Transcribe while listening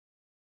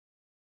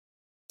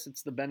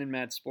It's the Ben and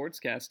Matt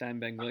Sportscast. I'm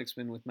Ben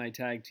Glicksman with my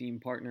tag team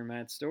partner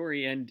Matt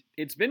Story, and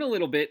it's been a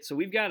little bit, so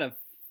we've got a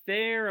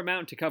fair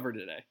amount to cover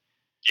today.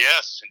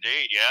 Yes,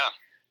 indeed,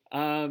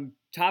 yeah.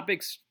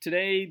 Topics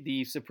today: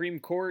 the Supreme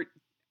Court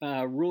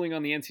ruling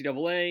on the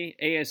NCAA,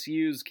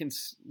 ASU's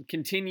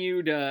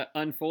continued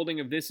unfolding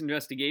of this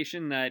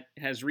investigation that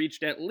has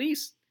reached at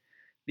least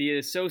the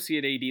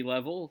associate AD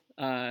level,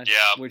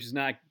 which is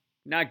not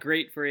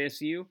great for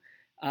ASU.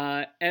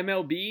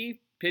 MLB.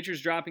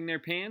 Pitchers dropping their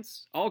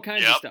pants, all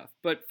kinds of stuff.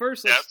 But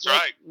first,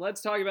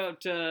 let's talk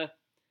about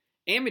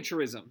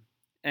amateurism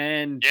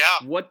and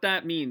what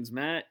that means,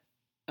 Matt.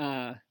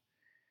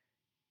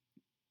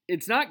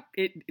 It's not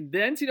it. The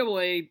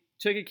NCAA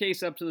took a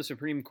case up to the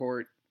Supreme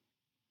Court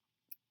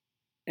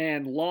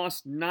and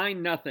lost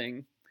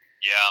 9-0.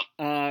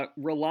 Yeah.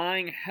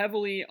 Relying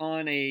heavily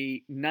on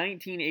a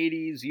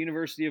 1980s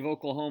University of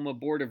Oklahoma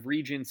Board of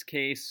Regents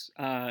case.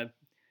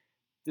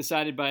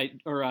 Decided by,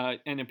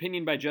 an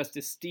opinion by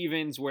Justice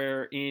Stevens,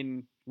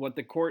 wherein what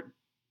the court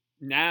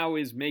now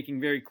is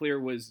making very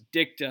clear was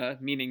dicta,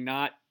 meaning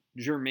not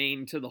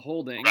germane to the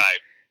holding.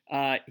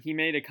 Right. He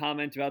made a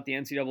comment about the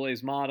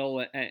NCAA's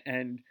model,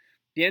 and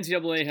the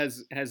NCAA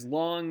has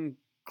long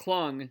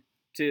clung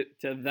to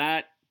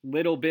that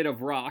little bit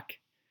of rock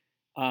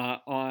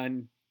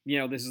on,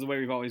 this is the way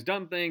we've always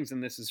done things,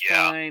 and this is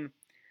fine.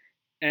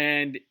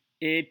 And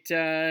it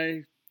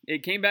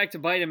came back to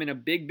bite him in a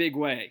big, big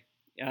way.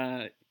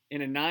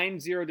 In a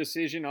 9-0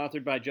 decision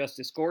authored by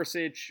Justice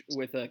Gorsuch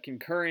with a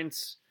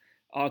concurrence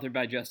authored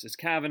by Justice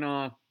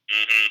Kavanaugh,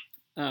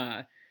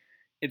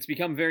 it's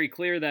become very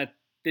clear that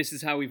this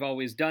is how we've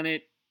always done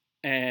it,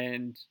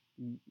 and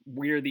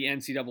we're the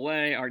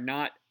NCAA are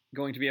not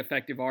going to be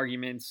effective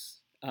arguments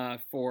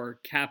for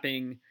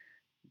capping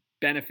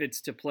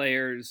benefits to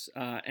players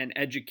and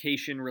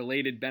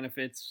education-related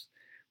benefits.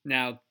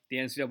 Now, the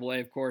NCAA,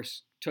 of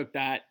course, took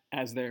that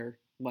as their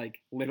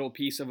little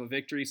piece of a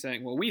victory,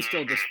 saying, well, we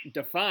still just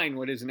define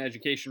what is an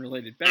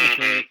education-related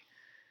benefit.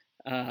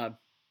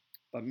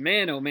 But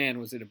man, oh man,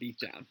 was it a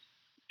beatdown.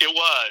 It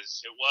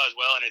was.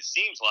 Well, and it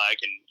seems like,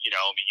 and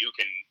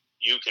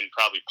you can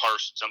probably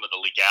parse some of the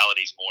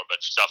legalities more,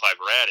 but stuff I've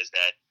read is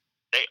that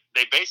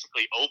they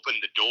basically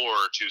opened the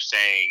door to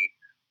saying,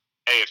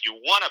 hey, if you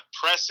want to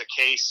press a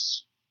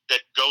case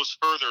that goes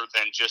further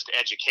than just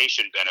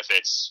education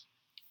benefits,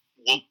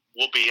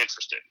 we'll be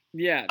interested.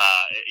 Yeah. And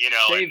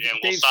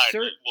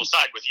we'll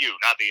side with you,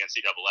 not the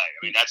NCAA.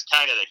 I mean, that's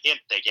kind of the hint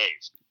they gave.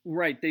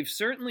 Right. They've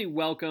certainly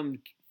welcomed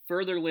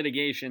further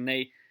litigation.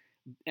 They,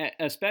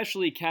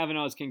 especially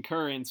Kavanaugh's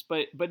concurrence,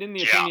 but in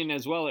the opinion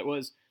as well, it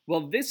was,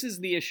 well, this is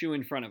the issue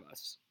in front of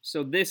us,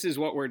 so this is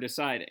what we're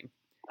deciding.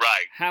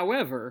 Right.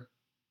 However,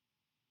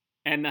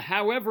 and the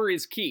however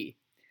is key,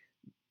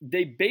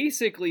 they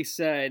basically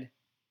said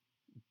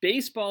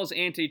baseball's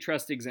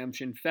antitrust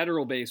exemption,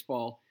 federal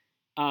baseball,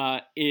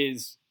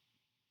 is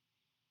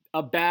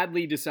a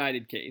badly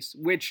decided case,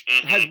 which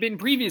has been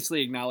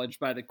previously acknowledged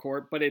by the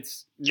court, but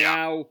it's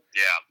now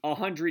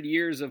 100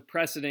 years of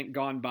precedent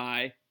gone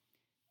by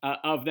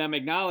of them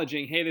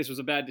acknowledging, hey, this was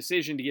a bad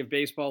decision to give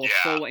baseball a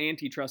full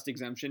antitrust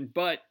exemption,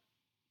 but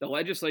the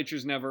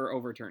legislature's never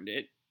overturned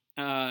it.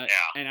 And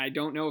I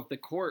don't know if the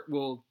court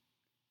will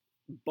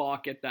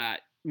balk at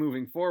that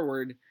moving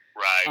forward.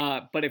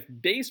 Right. But if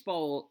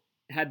baseball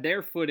had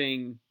their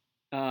footing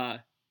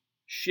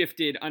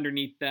shifted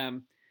underneath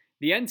them,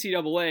 the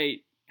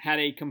NCAA had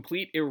a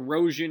complete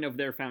erosion of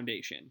their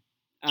foundation.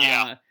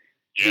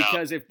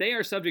 Because if they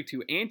are subject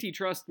to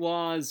antitrust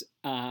laws,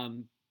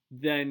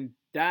 then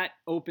that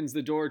opens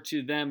the door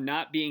to them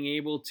not being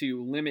able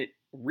to limit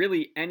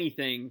really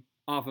anything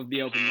off of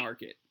the open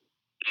market.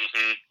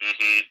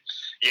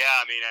 Yeah,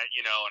 I mean,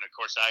 and of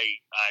course,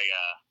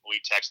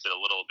 we texted a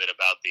little bit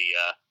about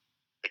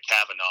the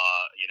Kavanaugh,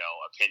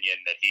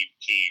 opinion that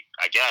he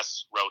I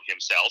guess wrote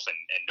himself and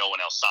no one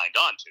else signed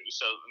on to.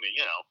 So I mean,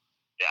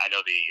 I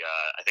know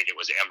I think it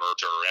was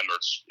Emmert's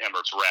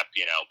rep,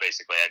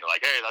 basically had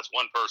like, hey, that's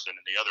one person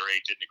and the other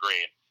 8 didn't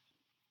agree.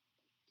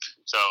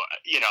 So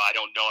I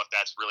don't know if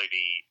that's really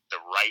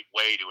the right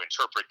way to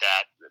interpret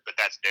that, but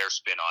that's their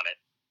spin on it.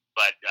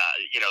 But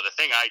the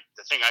thing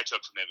I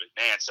took from him is,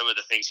 man, some of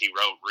the things he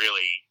wrote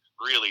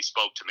really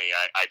spoke to me.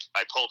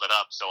 I pulled it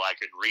up so I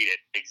could read it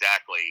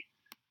exactly.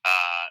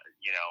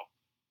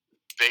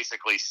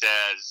 Basically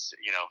says,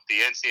 the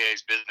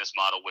NCAA's business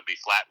model would be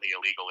flatly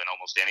illegal in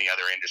almost any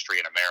other industry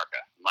in America.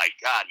 My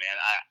God, man,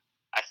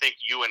 I think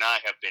you and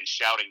I have been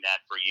shouting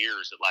that for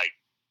years. That,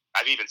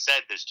 I've even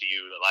said this to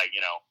you, that,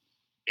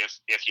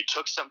 if you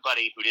took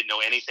somebody who didn't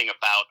know anything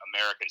about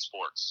American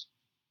sports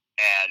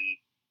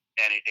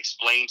and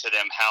explained to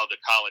them how the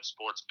college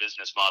sports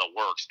business model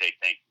works, they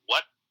think,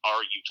 what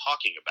are you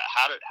talking about?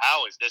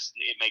 How is this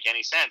it make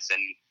any sense?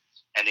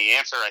 And the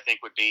answer, I think,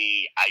 would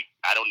be,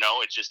 I don't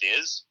know, it just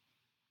is.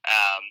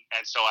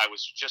 And so I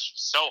was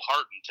just so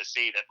heartened to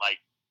see that,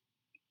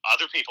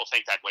 other people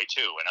think that way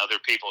too, and other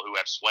people who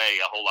have sway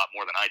a whole lot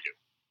more than I do.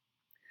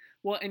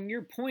 Well, and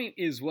your point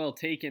is well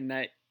taken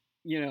that,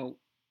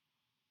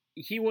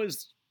 he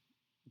was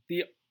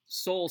the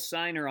sole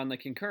signer on the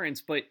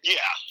concurrence, but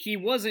he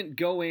wasn't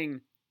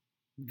going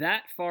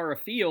that far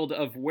afield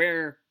of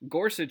where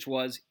Gorsuch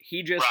was.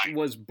 He just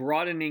was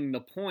broadening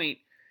the point,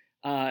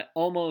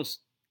 almost,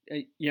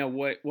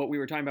 what we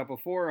were talking about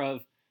before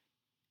of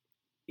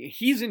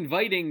he's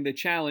inviting the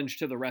challenge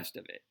to the rest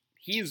of it.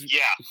 He's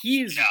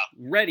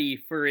ready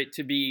for it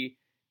to be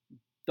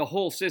the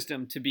whole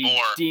system to be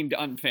deemed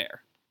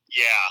unfair.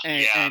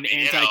 And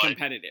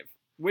anti-competitive,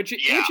 which it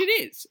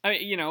is. I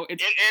mean,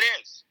 it's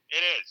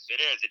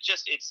it is.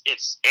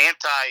 It's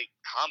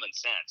anti-common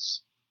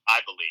sense, I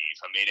believe.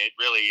 I mean, it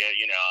really,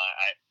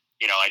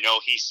 I know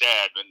he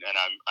said, and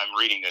I'm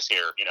reading this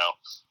here,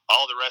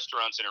 all the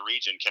restaurants in a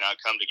region cannot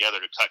come together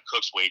to cut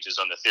cooks' wages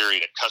on the theory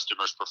that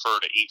customers prefer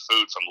to eat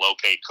food from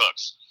low-paid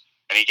cooks.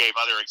 And he gave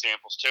other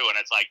examples too, and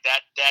it's like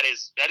that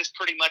is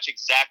pretty much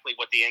exactly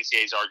what the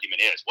NCAA's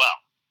argument is. Well,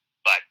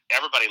 but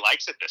everybody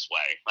likes it this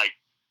way. Like,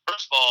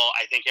 first of all,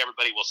 I think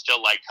everybody will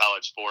still like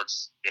college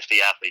sports if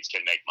the athletes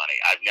can make money.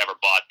 I've never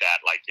bought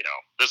that,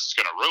 this is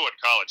going to ruin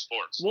college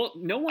sports. Well,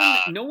 no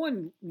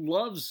one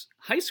loves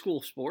high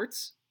school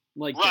sports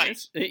like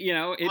this.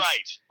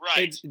 College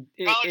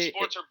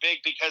sports are big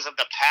because of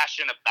the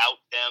passion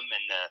about them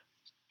and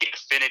the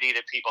affinity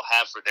that people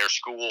have for their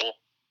school.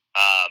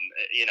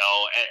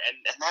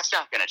 And that's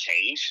not going to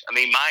change. I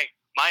mean,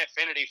 my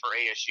affinity for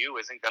ASU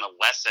isn't going to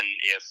lessen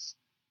if,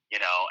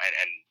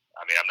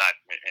 I mean, I'm not,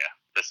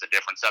 this is a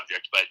different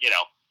subject, but,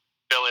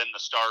 fill in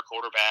the star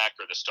quarterback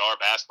or the star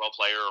basketball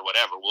player or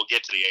whatever. We'll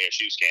get to the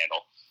ASU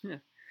scandal. Yeah.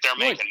 They're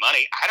making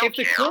money. I don't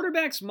care. If the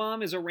quarterback's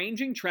mom is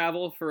arranging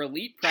travel for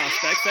elite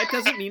prospects, that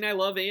doesn't mean I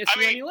love ASU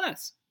any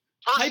less.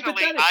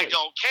 Personally, I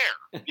don't care.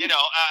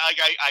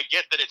 I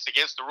get that it's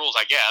against the rules,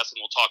 I guess,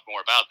 and we'll talk more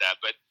about that,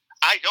 but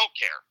I don't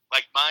care.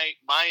 Like,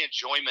 my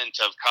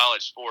enjoyment of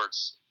college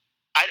sports,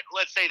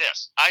 let's say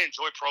this. I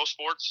enjoy pro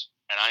sports,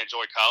 and I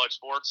enjoy college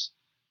sports,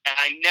 and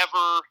I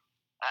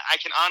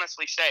can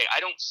honestly say, I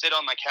don't sit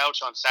on my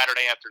couch on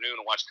Saturday afternoon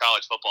and watch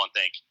college football and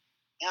think,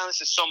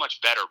 this is so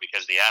much better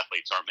because the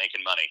athletes aren't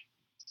making money.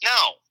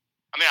 No.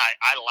 I mean,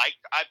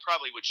 I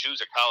probably would choose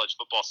a college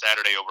football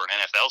Saturday over an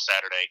NFL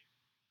Saturday,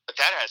 but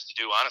that has to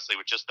do, honestly,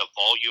 with just the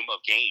volume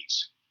of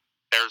games.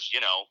 There's,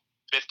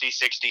 50,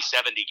 60,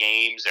 70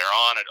 games. They're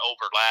on and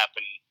overlap,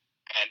 and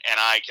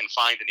I can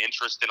find an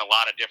interest in a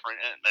lot of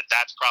different, and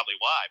that's probably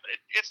why. But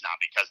it's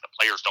not because the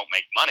players don't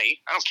make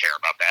money. I don't care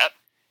about that.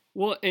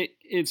 Well,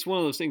 it's one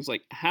of those things,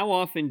 like, how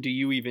often do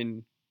you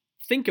even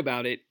think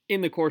about it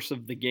in the course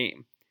of the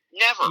game?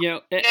 Never.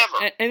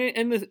 Never.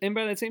 And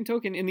by that same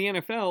token, in the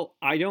NFL,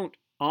 I don't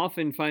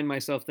often find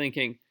myself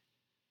thinking,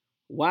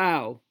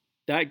 wow,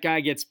 that guy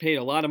gets paid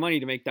a lot of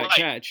money to make that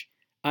catch.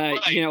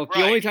 The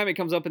only time it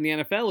comes up in the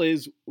NFL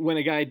is when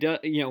a guy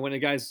when a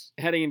guy's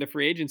heading into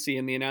free agency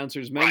and the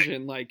announcers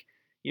mention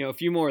a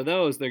few more of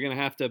those, they're going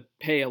to have to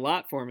pay a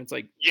lot for him. It's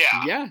like,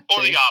 or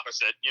the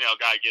opposite,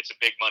 guy gets a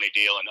big money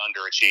deal and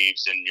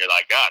underachieves, and you're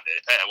like, God,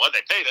 what'd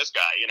they pay this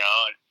guy,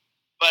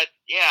 But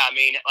yeah, I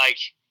mean, like,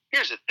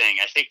 here's the thing.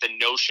 I think the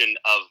notion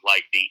of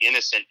like the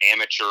innocent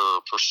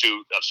amateur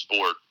pursuit of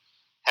sport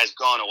has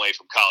gone away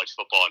from college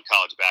football and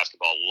college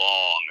basketball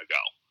long ago.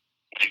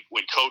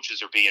 When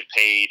coaches are being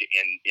paid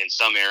in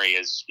some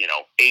areas,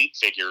 8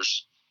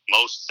 figures,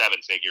 most 7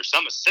 figures.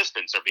 Some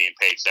assistants are being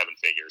paid 7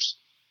 figures.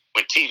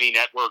 When TV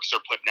networks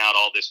are putting out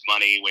all this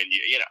money, when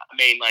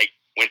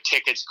when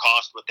tickets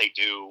cost what they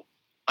do.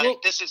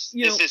 This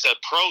is a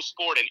pro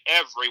sport in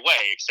every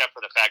way, except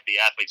for the fact the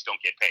athletes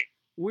don't get paid.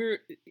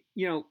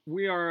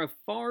 We are a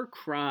far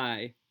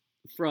cry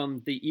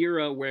from the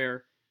era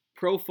where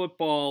pro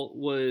football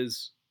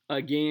was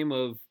a game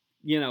of,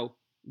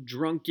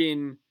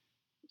 drunken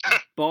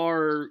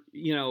bar,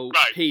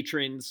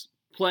 patrons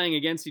playing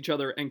against each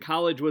other, and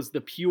college was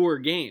the pure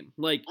game.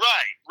 Like,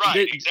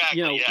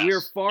 exactly.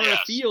 We're far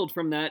afield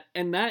from that,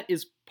 and that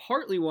is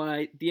partly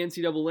why the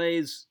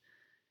NCAA's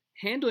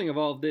handling of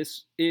all of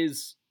this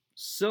is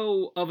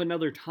so of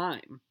another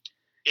time.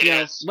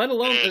 Let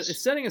alone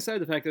setting aside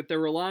the fact that they're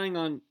relying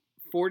on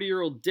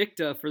 40-year-old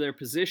dicta for their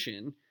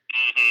position,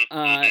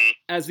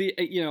 as the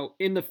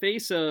in the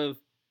face of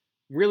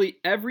really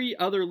every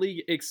other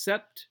league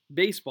except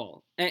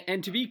baseball.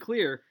 And to be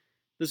clear,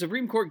 the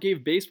Supreme Court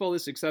gave baseball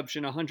this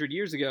exception 100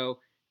 years ago,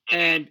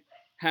 and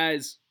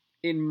has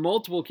in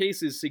multiple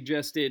cases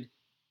suggested,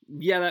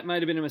 that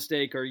might have been a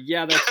mistake, or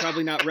that's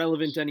probably not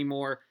relevant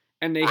anymore.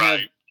 And they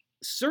have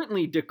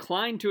certainly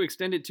declined to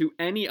extend it to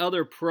any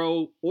other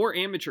pro or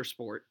amateur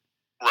sport.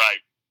 Right.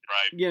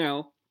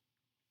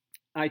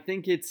 I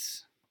think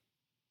it's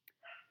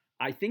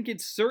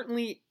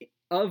certainly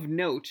of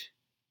note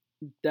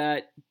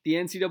that the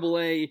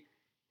NCAA,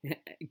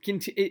 it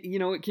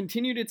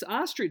continued its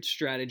ostrich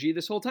strategy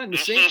this whole time. The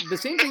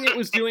same thing it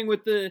was doing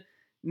with the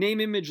name,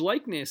 image,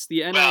 likeness,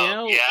 the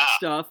NIL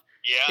stuff.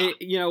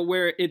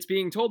 Where it's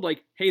being told,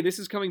 like, hey, this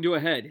is coming to a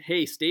head.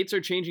 Hey, states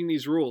are changing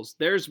these rules.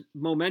 There's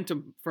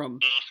momentum from,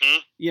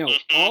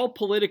 all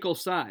political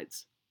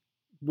sides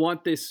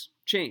want this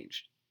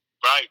changed.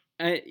 Right.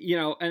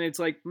 and it's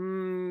like,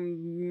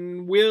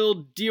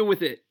 we'll deal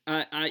with it.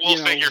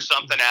 We'll figure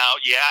something out.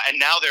 Yeah, and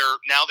now they're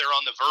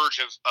on the verge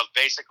of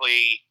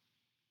basically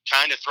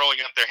kind of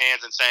throwing up their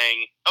hands and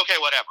saying, okay,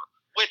 whatever,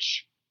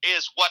 which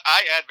is what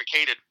I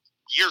advocated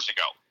years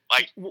ago.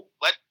 Like,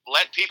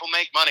 let people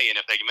make money, and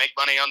if they can make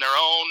money on their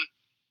own,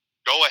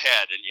 go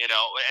ahead.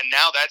 And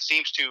now that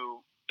seems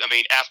to,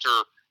 after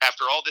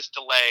all this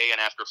delay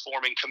and after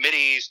forming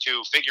committees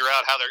to figure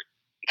out how they're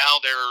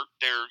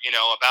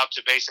about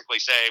to basically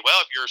say, well,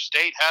 if your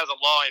state has a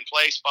law in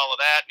place, follow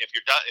that, and if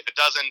it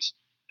doesn't,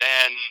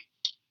 then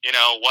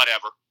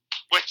whatever.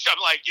 Which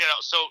I'm like,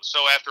 so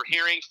after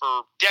hearing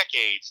for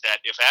decades that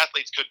if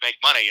athletes could make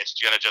money, it's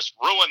going to just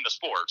ruin the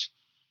sport,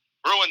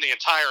 ruin the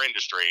entire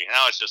industry.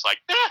 Now it's just like,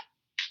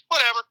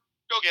 whatever,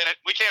 go get it.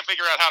 We can't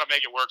figure out how to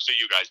make it work, so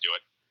you guys do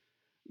it.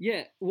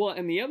 Yeah, well,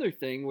 and the other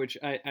thing, which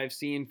I've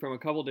seen from a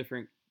couple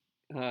different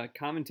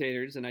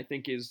commentators, and I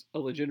think is a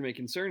legitimate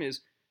concern,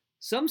 is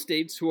some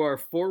states who are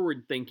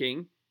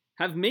forward-thinking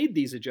have made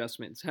these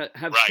adjustments, have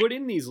Right. put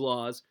in these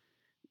laws.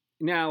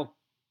 Now,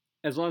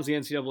 as long as the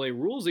NCAA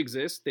rules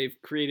exist, they've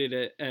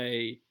created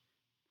a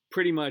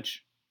pretty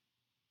much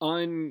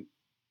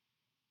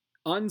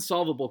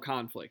unsolvable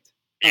conflict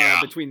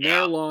between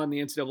their law and the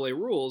NCAA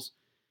rules,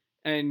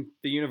 and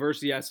the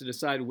university has to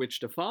decide which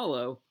to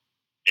follow.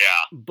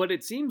 Yeah. But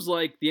it seems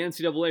like the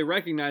NCAA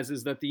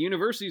recognizes that the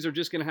universities are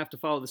just going to have to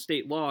follow the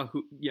state law,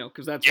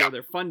 because that's where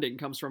their funding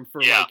comes from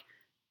for like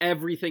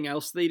everything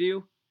else they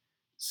do.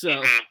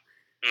 So.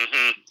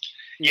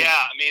 Yeah,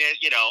 I mean,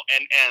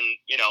 and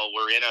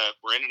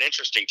we're in an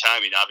interesting time.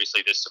 I mean,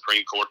 obviously, this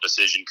Supreme Court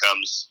decision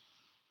comes,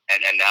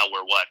 and now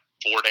we're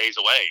 4 days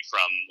away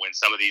from when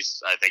some of these,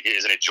 I think,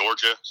 isn't it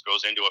Georgia,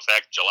 goes into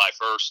effect July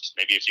 1st,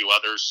 maybe a few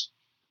others.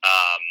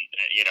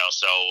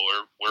 So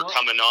we're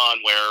coming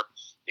on where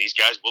these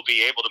guys will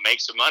be able to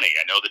make some money.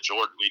 I know that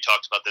we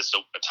talked about this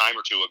a time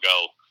or two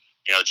ago.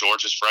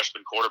 Georgia's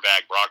freshman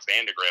quarterback Brock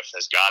Vandagriff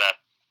has got a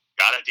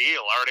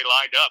deal already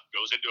lined up.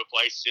 Goes into a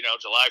place,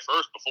 July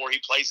 1st before he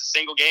plays a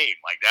single game.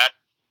 Like, that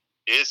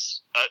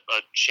is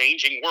a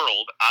changing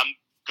world. I'm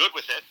good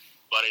with it,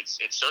 but it's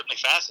certainly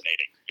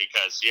fascinating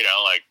because,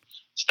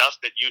 stuff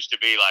that used to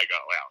be like,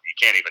 oh, well, you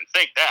can't even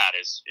think that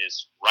is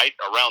right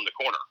around the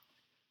corner.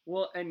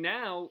 Well, and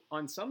now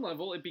on some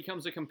level, it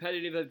becomes a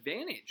competitive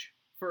advantage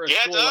for a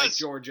school like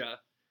Georgia.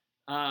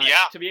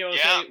 To be able to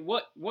say,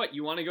 what,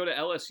 you want to go to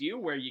LSU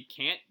where you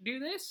can't do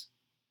this?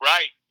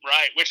 Right.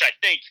 Which I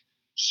think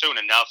soon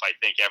enough, I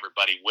think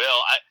everybody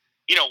will.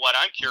 What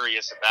I'm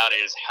curious about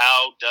is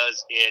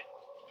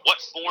what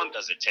form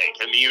does it take?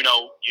 I mean, you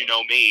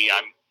know me,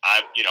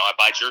 I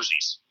buy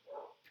jerseys.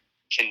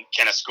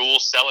 Can a school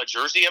sell a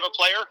jersey of a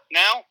player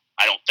now?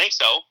 I don't think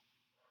so.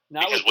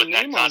 Not because with the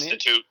name on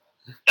it.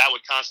 That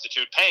would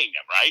constitute paying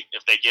them, right?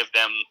 If they give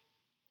them,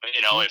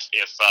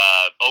 if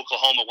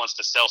Oklahoma wants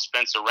to sell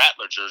Spencer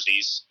Rattler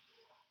jerseys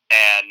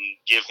and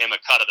give him a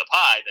cut of the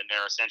pie, then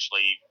they're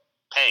essentially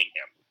paying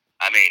him.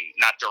 I mean,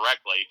 not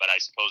directly, but I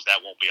suppose that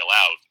won't be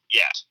allowed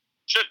yet.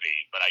 Should be,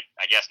 but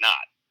I guess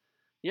not.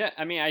 Yeah,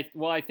 I mean,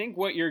 I think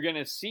what you're going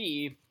to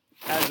see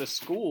as a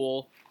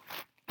school,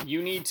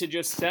 you need to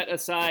just set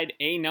aside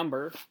a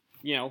number,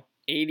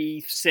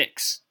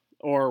 86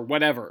 or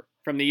whatever,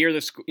 from the year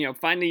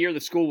find the year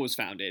the school was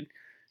founded.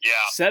 Yeah.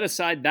 Set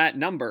aside that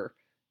number.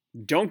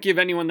 Don't give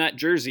anyone that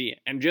jersey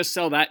and just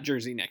sell that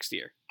jersey next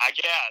year. I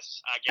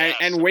guess.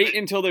 And wait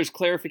until there's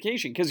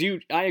clarification. Because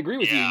I agree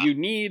with you. You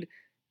need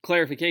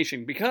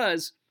clarification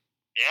because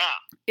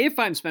if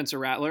I'm Spencer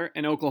Rattler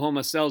and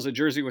Oklahoma sells a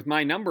jersey with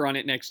my number on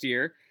it next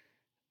year,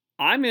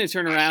 I'm going to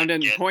turn around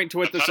and point to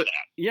what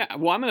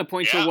I'm going to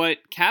point to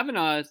what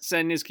Kavanaugh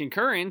said in his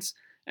concurrence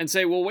and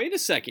say, well, wait a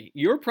second,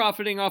 you're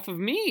profiting off of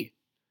me.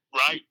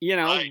 Right.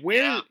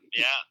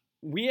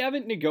 We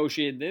haven't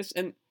negotiated this,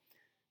 and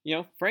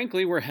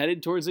frankly, we're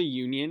headed towards a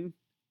union.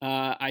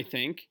 I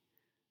think.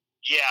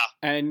 Yeah.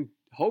 And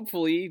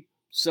hopefully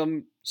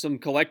some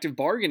collective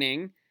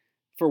bargaining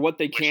for what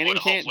they can and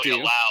can't do.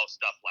 Allow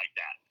stuff like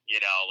that.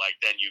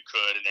 Then you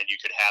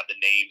could have the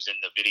names in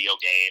the video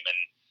game and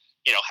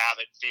have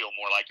it feel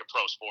more like a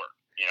pro sport.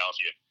 If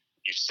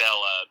you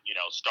sell a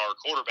star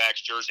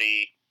quarterback's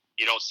jersey.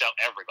 You don't sell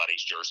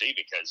everybody's jersey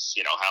because,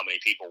 how many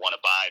people want to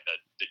buy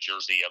the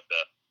jersey of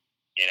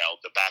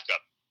the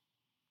backup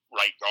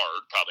right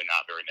guard? Probably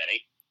not very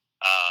many.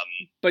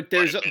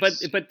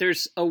 But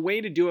there's a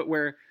way to do it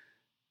where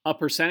a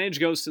percentage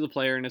goes to the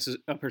player and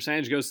a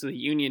percentage goes to the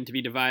union to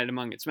be divided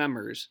among its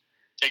members.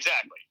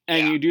 Exactly.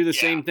 And you do the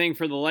same thing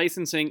for the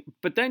licensing,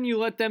 but then you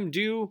let them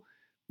do,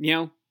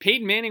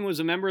 Peyton Manning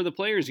was a member of the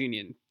Players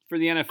Union for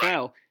the NFL.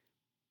 Right.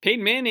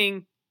 Peyton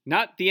Manning,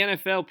 not the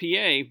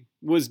NFLPA,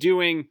 was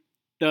doing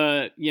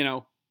the,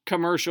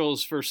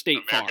 commercials for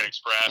State Farm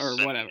Express or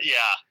whatever. The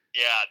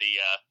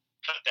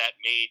cut that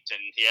meat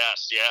and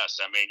yes.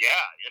 I mean,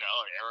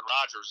 Aaron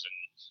Rodgers and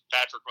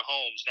Patrick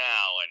Mahomes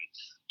now, and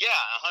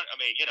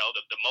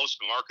the most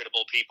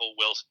marketable people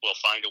will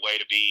find a way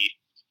to be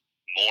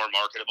more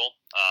marketable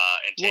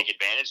and take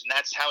advantage, and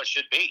that's how it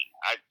should be.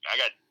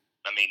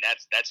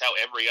 That's how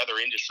every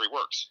other industry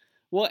works.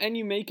 Well, and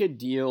you make a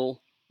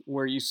deal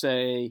where you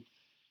say,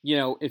 you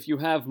know, if you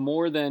have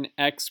more than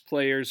X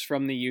players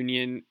from the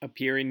union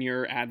appear in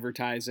your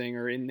advertising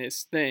or in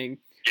this thing,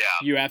 Yeah.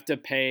 you have to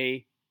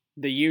pay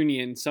the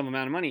union some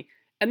amount of money.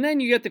 And then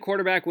you get the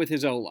quarterback with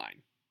his O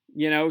line.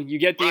 You know, you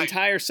get the Right.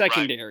 entire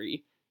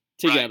secondary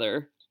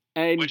together.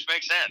 And Which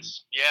makes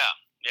sense. Yeah.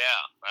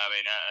 Yeah. I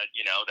mean,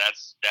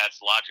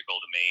 that's logical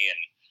to me. And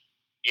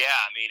yeah,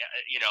 I mean,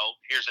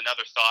 here's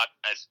another thought.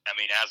 As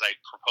I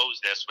propose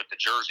this with the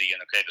jersey,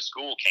 and okay, the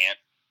school can't.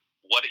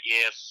 What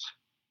if?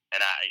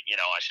 And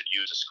I should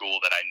use a school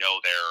that I know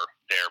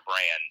their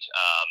brand.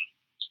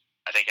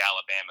 I think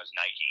Alabama's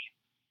Nike.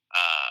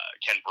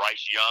 Can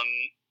Bryce Young,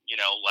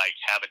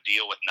 have a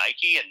deal with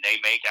Nike and they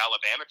make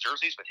Alabama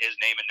jerseys with his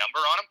name and number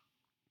on them?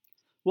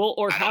 Well,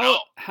 or I don't know.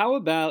 how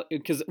about,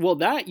 because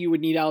that you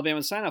would need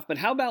Alabama sign off, but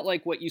how about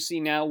like what you see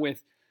now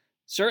with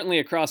certainly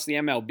across the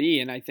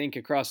MLB and I think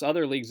across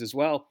other leagues as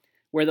well,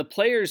 where the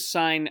players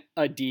sign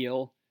a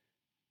deal.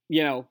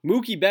 You know,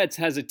 Mookie Betts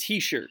has a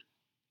T-shirt.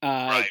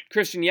 Right.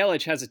 Christian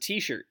Yelich has a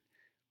T-shirt.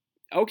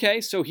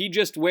 Okay, so he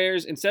just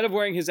wears, instead of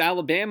wearing his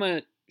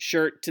Alabama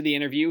shirt to the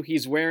interview,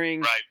 he's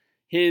wearing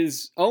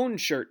his own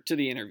shirt to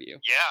the interview.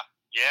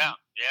 Yeah.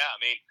 I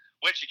mean,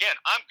 which again,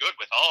 I'm good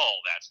with all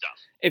that stuff.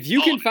 If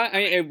you can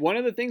find, one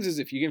of the things is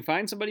if you can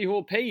find somebody who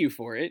will pay you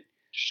for it.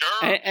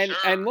 Sure.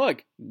 And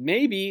look,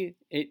 maybe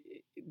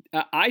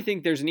I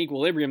think there's an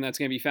equilibrium that's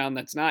going to be found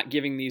that's not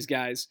giving these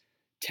guys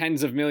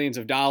tens of millions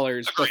of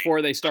dollars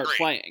before they start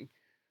playing.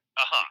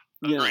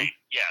 Agreed.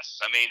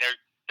 Yes. I mean,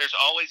 there's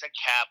always a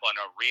cap on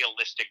a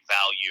realistic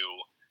value.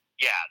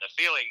 Yeah, the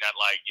feeling that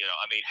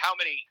how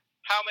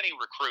many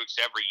recruits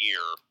every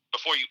year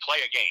before you play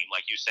a game,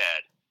 like you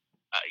said,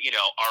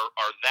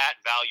 are that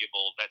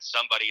valuable that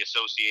somebody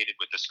associated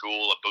with the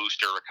school, a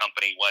booster, a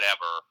company,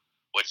 whatever,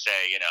 would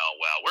say,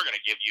 well, we're going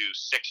to give you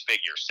 6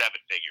 figures, 7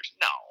 figures.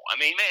 No, I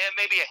mean,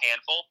 maybe a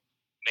handful,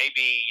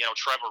 maybe,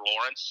 Trevor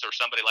Lawrence or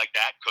somebody like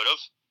that could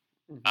have.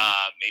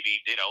 Mm-hmm.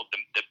 Maybe,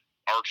 the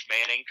Arch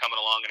Manning coming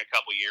along in a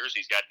couple years.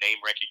 He's got name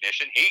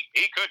recognition.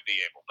 He could be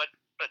able, but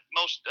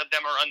most of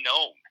them are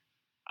unknown.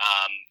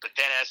 But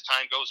then as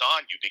time goes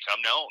on, you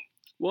become known.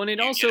 Well, and it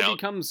also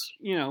becomes,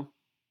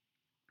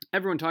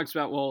 everyone talks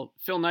about, well,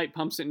 Phil Knight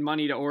pumps in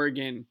money to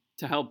Oregon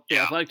to help the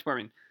athletic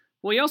department.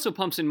 Well, he also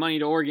pumps in money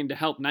to Oregon to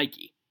help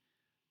Nike.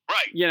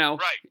 Right.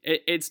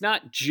 It's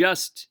not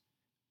just,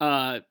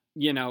 out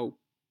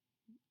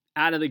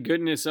of the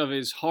goodness of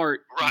his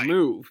heart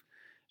move.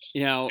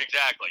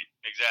 Exactly.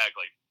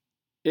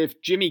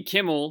 If Jimmy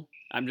Kimmel,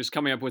 I'm just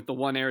coming up with the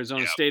one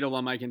Arizona State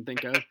alum I can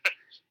think of.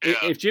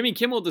 If Jimmy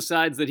Kimmel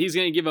decides that he's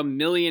going to give $1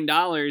 million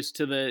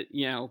to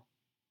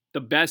the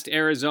best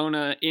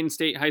Arizona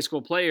in-state high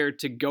school player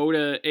to go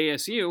to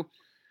ASU,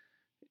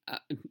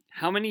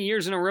 how many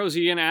years in a row is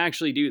he going to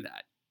actually do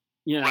that?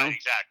 Right,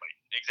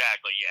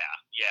 exactly.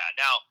 Yeah.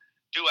 Now,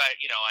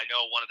 I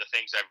know one of the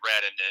things I've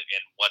read and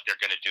what they're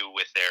going to do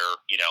with their,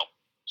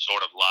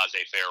 sort of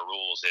laissez-faire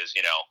rules is,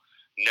 no,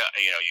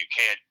 you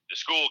can't, the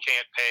school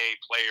can't pay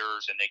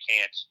players and they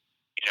can't,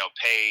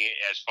 pay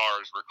as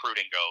far as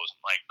recruiting goes.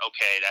 I'm like,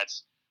 okay,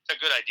 that's a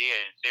good idea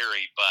in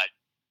theory, but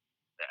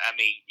I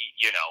mean,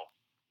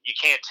 you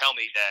can't tell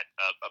me that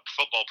a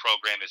football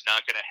program is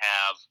not going to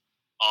have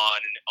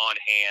on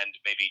hand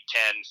maybe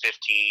 10,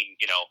 15,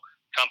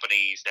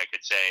 companies that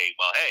could say,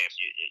 well, hey, if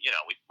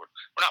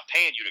we're not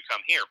paying you to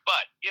come here,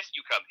 but if you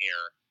come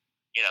here,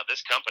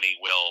 this company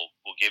will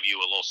give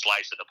you a little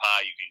slice of the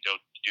pie. You can go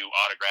do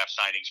autograph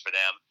signings for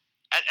them,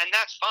 and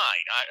that's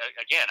fine.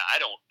 I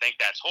don't think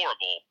that's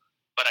horrible,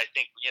 but I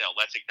think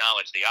let's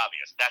acknowledge the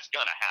obvious. That's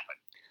gonna happen.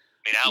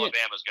 I mean,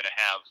 Alabama's going to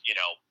have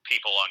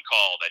people on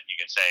call that you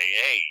can say,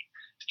 hey,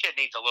 this kid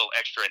needs a little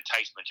extra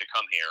enticement to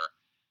come here.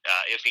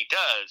 If he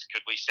does,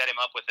 could we set him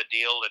up with a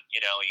deal that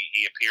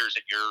he appears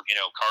at your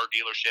car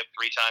dealership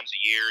 3 times a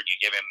year and you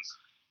give him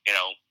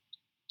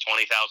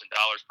 $20,000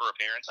 per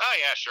appearance? Oh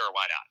yeah, sure,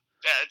 why not?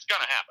 Yeah, it's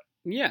gonna happen.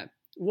 Yeah,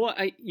 well,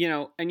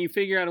 and you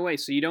figure out a way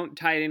so you don't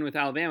tie it in with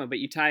Alabama, but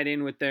you tie it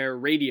in with their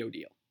radio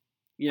deal.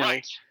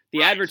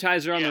 The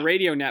advertiser on the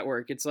radio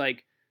network. It's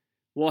like,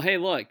 well, hey,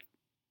 look,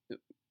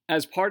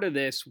 as part of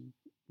this,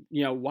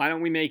 why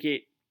don't we make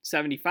it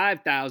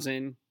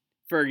 $75,000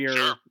 for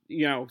your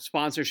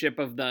sponsorship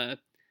of the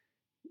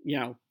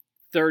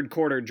third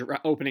quarter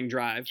opening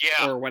drive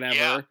or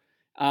whatever.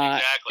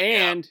 Exactly.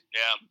 And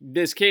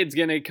this kid's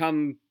gonna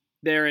come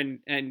there and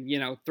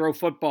throw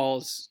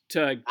footballs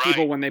to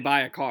people when they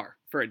buy a car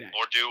for a day,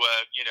 or do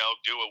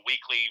a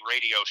weekly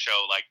radio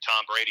show like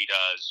Tom Brady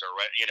does, or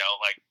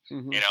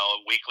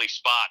a weekly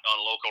spot on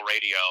local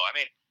radio. I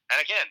mean, and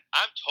again,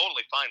 I'm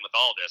totally fine with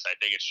all this. I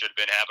think it should have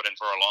been happening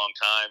for a long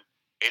time.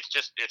 It's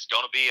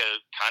going to be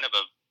a kind of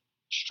a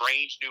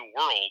strange new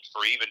world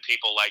for even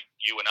people like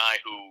you and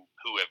I who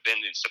have been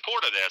in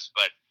support of this,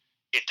 but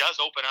it does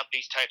open up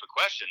these type of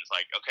questions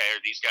like, okay,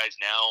 are these guys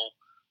now,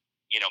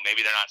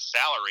 maybe they're not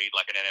salaried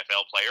like an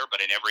NFL player, but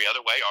in every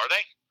other way, are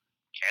they?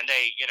 Can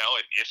they,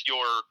 if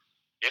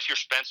you're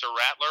Spencer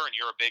Rattler and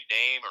you're a big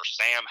name, or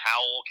Sam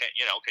Howell,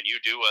 can you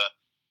do a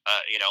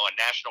a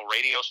national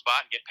radio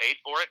spot and get paid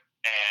for it,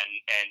 and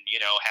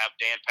have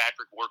Dan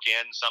Patrick work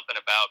in something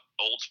about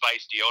Old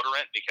Spice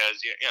deodorant because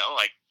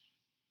like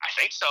I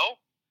think so.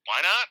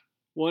 Why not?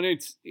 Well,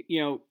 it's,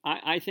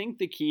 I think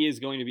the key is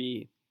going to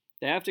be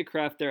they have to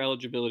craft their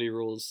eligibility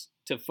rules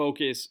to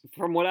focus,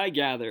 from what I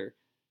gather,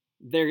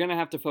 they're going to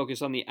have to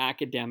focus on the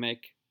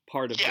academic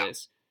part of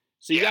this.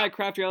 So you got to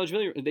craft your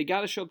eligibility. They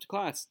got to show up to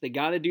class. They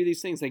got to do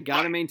these things. They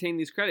got to maintain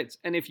these credits.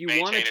 And if you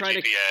want to try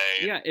to,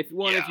 if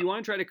you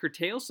want to try to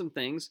curtail some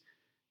things,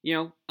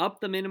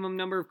 up the minimum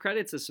number of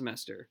credits a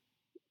semester.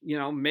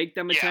 Make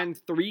them attend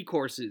 3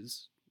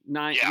 courses,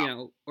 9,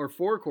 or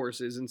 4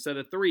 courses instead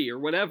of 3 or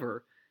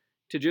whatever,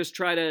 to just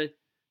try to,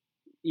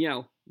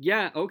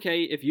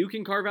 okay, if you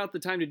can carve out the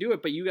time to do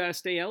it, but you got to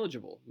stay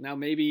eligible. Now,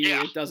 maybe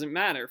it doesn't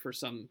matter for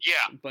some.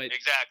 Yeah, but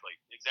exactly.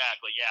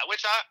 Yeah,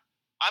 which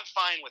I'm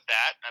fine with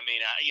that. I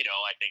mean,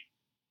 I think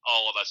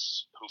all of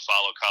us who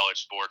follow college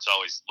sports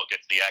always look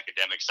at the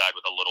academic side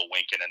with a little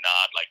wink and a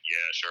nod, like,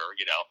 yeah, sure,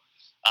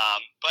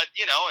 But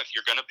if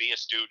you're going to be a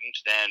student,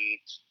 then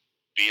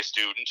be a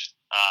student.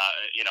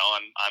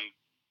 I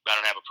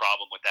don't have a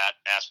problem with that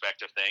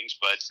aspect of things,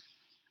 but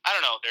I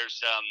don't know. There's,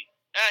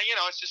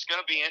 it's just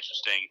going to be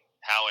interesting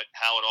how it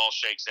all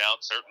shakes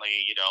out.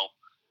 Certainly,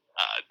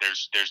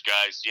 there's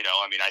guys,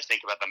 I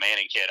think about the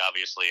Manning kid,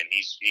 obviously, and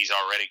he's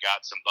already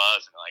got some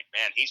buzz, and like,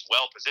 man, he's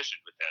well positioned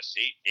with this.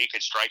 He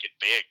could strike it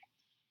big.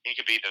 He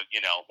could be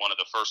one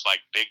of the first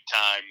big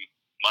time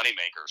money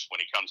makers when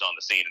he comes on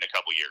the scene in a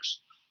couple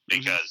years,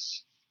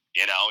 because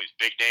he's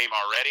big name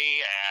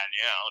already, and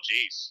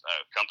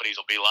companies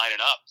will be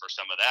lining up for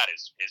some of that.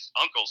 His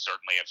uncles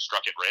certainly have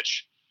struck it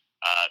rich,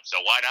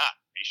 so why not?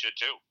 He should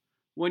too.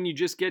 When you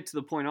just get to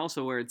the point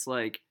also where it's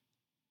like,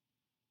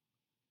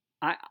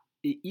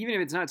 even if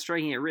it's not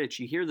striking it rich,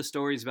 you hear the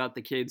stories about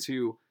the kids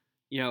who,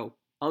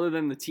 other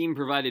than the team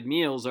provided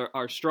meals,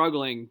 are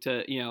struggling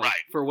to,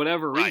 for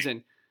whatever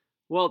reason.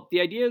 Well,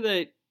 the idea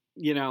that,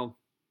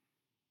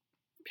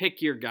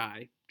 pick your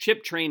guy,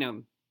 Chip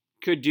Trainum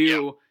could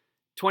do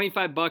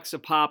 $25 a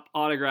pop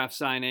autograph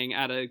signing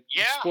at a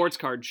sports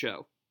card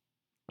show.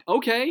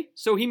 Okay,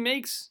 so he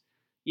makes,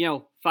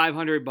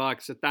 $500,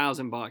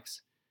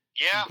 $1,000.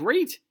 Yeah,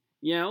 great.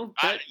 And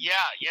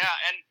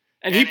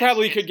he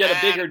probably could get a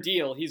bigger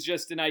deal. He's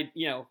just a name.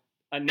 No,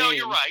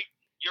 you're right.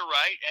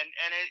 And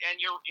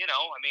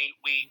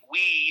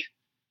we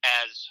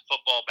as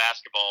football,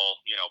 basketball,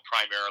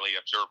 primarily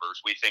observers,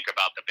 we think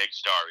about the big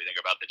star. We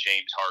think about the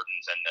James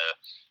Hardens and the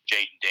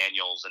Jaden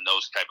Daniels and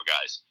those type of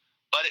guys.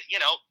 But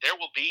there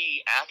will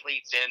be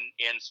athletes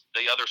in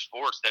the other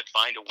sports that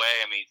find a way.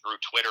 I mean, through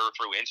Twitter,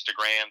 through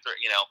Instagram, through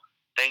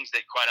things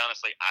that, quite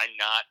honestly, I'm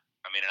not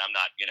an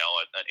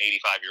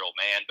 85-year-old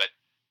man, but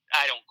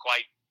I don't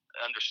quite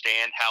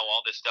understand how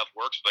all this stuff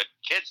works. But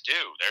kids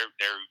do.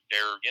 They're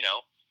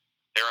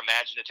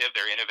imaginative.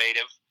 They're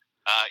innovative.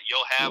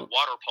 You'll have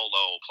water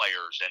polo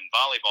players and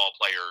volleyball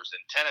players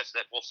and tennis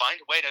that will find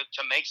a way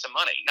to make some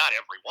money. Not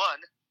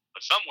everyone,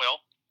 but some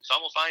will. Some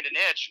will find a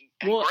niche,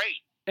 and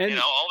great. And,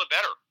 all the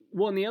better.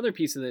 Well, and the other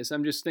piece of this,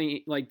 I'm just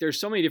thinking, there's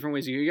so many different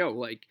ways you could go.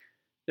 Like,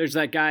 there's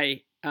that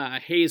guy,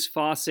 Hayes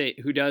Fawcett,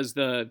 who does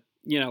the,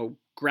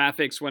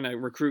 graphics when a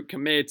recruit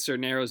commits or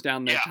narrows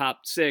down the top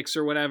 6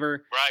 or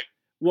whatever. Right.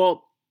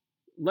 Well,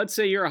 let's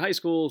say you're a high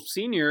school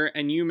senior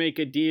and you make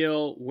a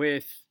deal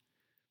with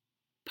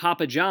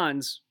Papa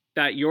John's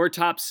that your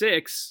top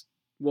 6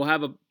 will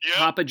have a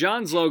Papa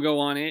John's logo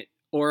on it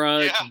or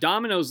a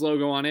Domino's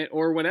logo on it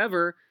or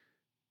whatever.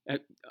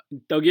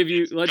 They'll give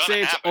you, let's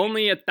say it's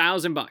only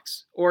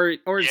 $1,000 or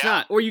it's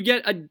not, or you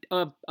get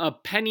a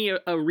penny a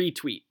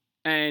retweet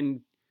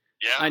and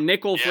a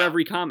nickel for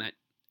every comment.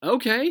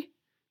 Okay.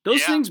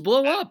 Those things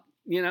blow up,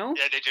 Yeah,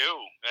 they do.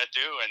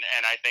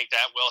 And I think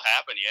that will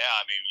happen. Yeah.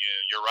 I mean,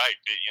 you're right.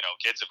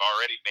 Kids have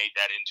already made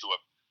that into a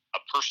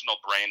personal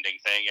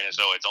branding thing. And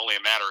so it's only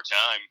a matter of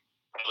time,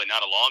 probably not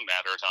a long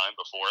matter of time,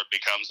 before it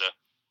becomes a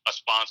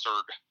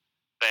sponsored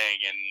thing.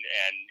 And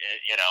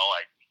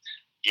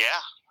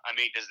I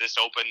mean, does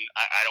this open?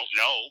 I don't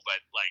know,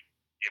 but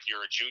if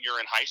you're a junior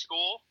in high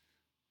school,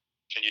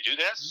 can you do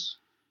this?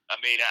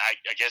 I mean,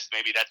 I guess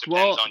maybe that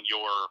depends on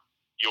your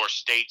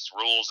state's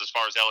rules as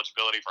far as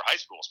eligibility for high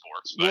school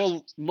sports. But,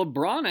 well,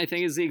 LeBron, I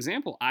think, is the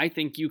example. I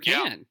think you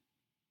can.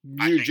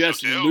 You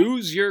just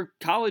lose your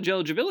college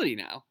eligibility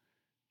now.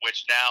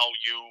 Which now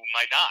you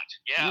might not.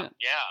 Yeah.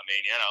 I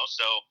mean,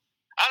 so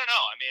I don't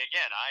know. I mean,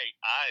 again, I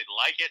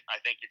like it.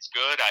 I think it's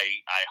good.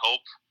 I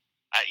hope,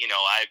 I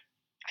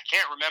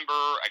can't remember,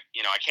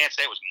 I can't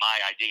say it was my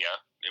idea.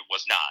 It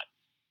was not.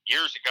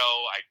 Years ago,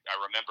 I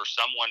remember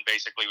someone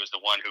basically was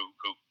the one who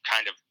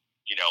kind of,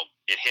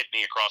 it hit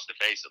me across the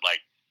face that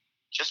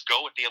just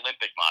go with the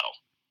Olympic model.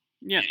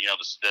 Yeah.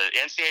 The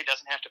NCAA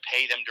doesn't have to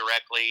pay them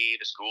directly.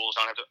 The schools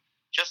don't have to.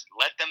 Just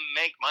let them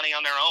make money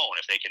on their own.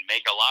 If they can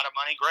make a lot of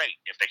money, great.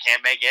 If they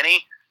can't make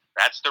any,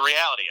 that's the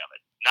reality of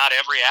it. Not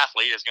every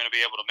athlete is going to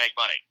be able to make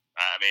money.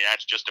 I mean,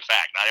 that's just a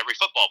fact. Not every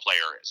football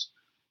player is.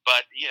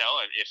 But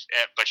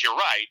but you're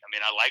right. I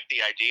mean, I like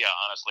the idea,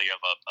 honestly, of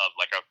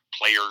like a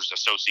players'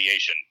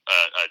 association,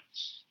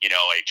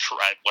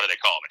 what do they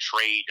call them, a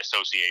trade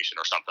association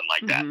or something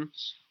like that, Mm-hmm.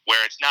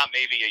 where it's not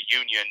maybe a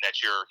union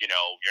that you're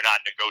not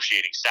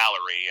negotiating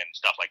salary and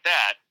stuff like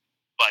that,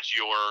 but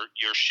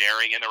you're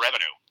sharing in the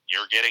revenue.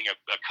 You're getting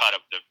a cut of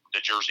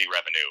the jersey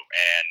revenue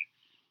and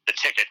the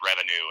ticket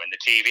revenue and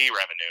the TV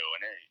revenue,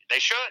 and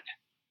they should.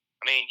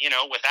 I mean,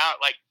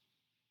 without like.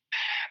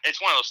 It's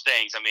one of those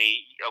things. I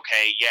mean,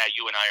 okay, yeah,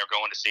 you and I are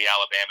going to see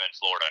Alabama and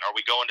Florida. Are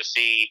we going to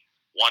see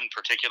one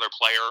particular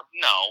player?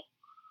 No.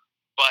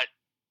 But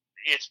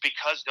it's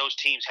because those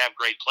teams have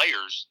great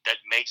players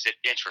that makes it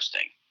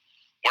interesting.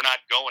 We're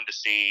not going to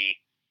see,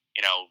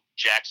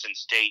 Jackson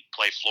State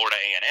play Florida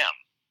A&M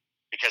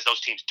because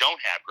those teams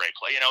don't have great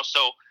play.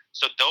 So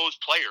those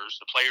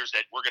players, the players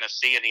that we're going to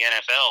see in the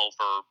NFL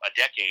for a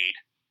decade,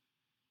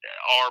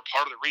 are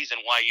part of the reason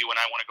why you and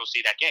I want to go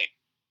see that game.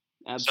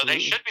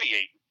 Absolutely. So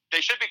they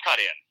should be cut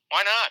in.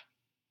 Why not?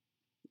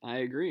 I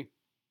agree.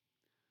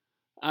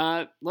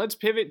 Let's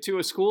pivot to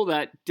a school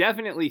that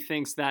definitely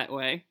thinks that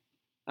way.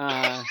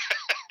 Yeah.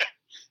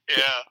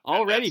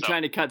 Already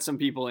trying to cut some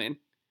people in.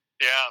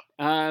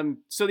 Yeah.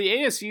 So the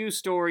ASU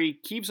story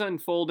keeps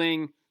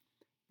unfolding.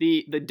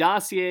 The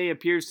dossier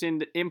appears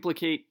to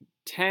implicate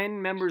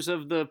 10 members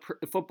of the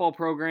football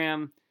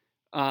program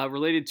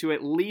related to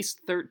at least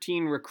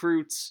 13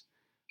 recruits.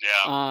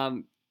 Yeah.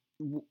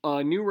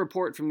 A new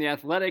report from The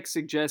Athletic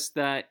suggests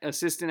that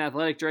Assistant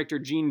Athletic Director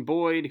Gene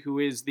Boyd, who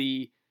is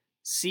the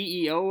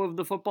CEO of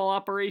the football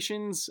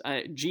operations,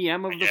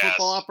 GM of the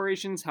football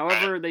operations,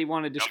 however they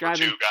want to describe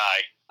him. Number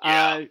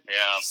 2 guy.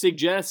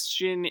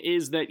 Suggestion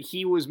is that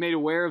he was made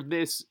aware of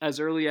this as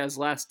early as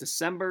last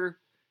December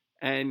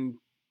and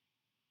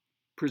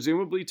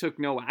presumably took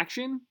no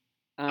action.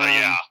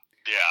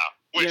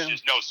 Which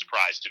is no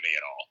surprise to me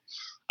at all.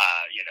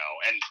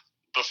 And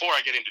before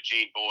I get into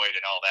Gene Boyd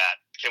and all that,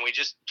 can we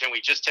just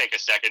take a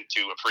second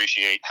to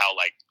appreciate how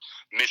like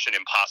Mission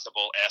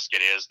Impossible-esque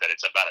it is that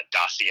it's about a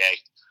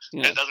dossier?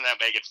 Yeah. Doesn't that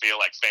make it feel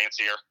like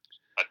fancier?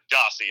 A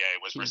dossier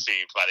was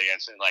received by the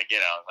instant, like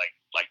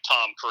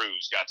Tom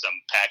Cruise got some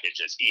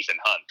package as Ethan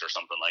Hunt or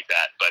something like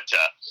that. But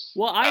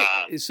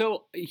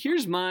so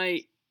here's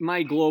my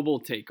global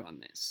take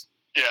on this.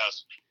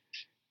 Yes.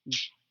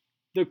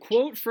 The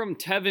quote from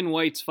Tevin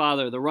White's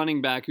father, the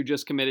running back who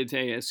just committed to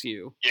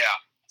ASU,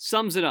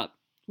 sums it up.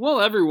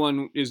 Well,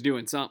 everyone is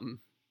doing something.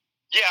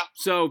 Yeah.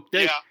 So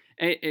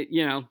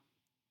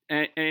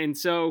and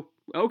so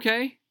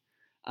okay.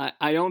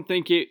 I don't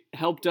think it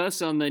helped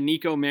us on the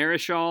Nico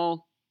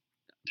Marichal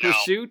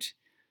pursuit,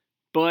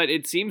 but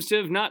it seems to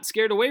have not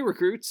scared away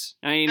recruits.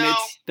 I mean, and I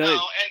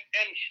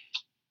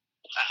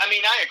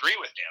mean, I agree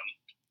with him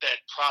that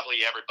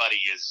probably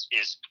everybody is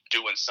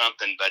doing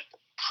something, but the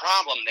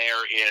problem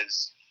there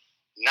is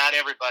not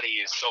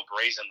everybody is so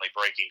brazenly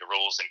breaking the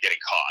rules and getting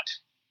caught.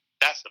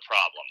 That's the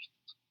problem.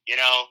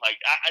 Like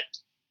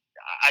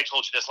I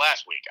told you this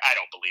last week. I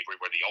don't believe we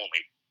were the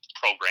only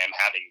program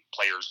having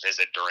players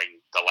visit during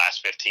the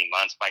last 15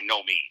 months, by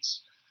no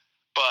means.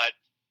 But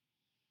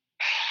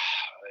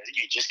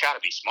you just got to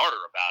be smarter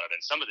about it.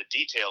 And some of the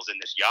details in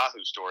this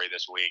Yahoo story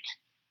this week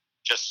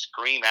just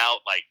scream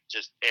out like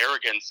just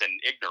arrogance and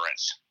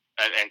ignorance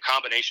and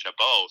combination of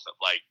both. Of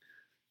like,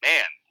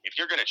 man, if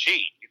you're going to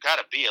cheat, you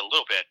got to be a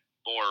little bit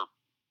more,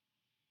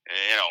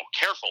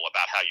 careful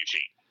about how you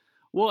cheat.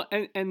 Well,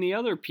 and the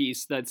other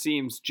piece that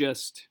seems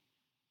just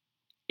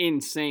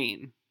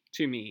insane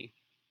to me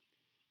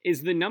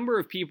is the number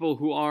of people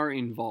who are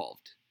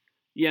involved.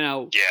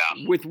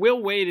 With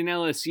Will Wade and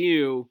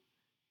LSU,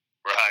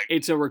 right?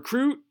 It's a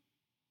recruit,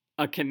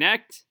 a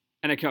connect,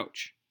 and a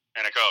coach.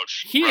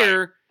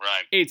 Here,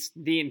 right. It's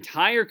the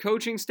entire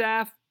coaching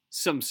staff,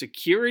 some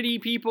security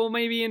people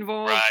may be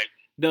involved,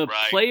 the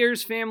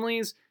players'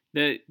 families,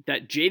 that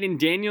Jaden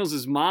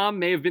Daniels' mom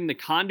may have been the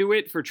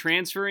conduit for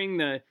transferring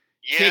the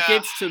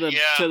tickets to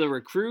the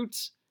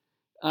recruits.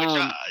 Which,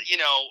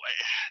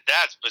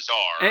 that's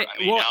bizarre.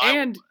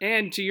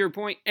 And to your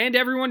point, and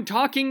everyone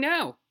talking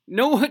now.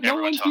 No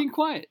one's being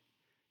quiet.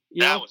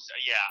 There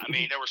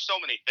were so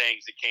many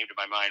things that came to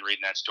my mind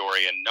reading that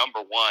story. And number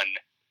one,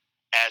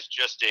 as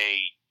just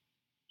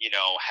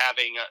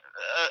having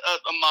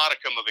a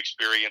modicum of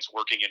experience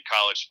working in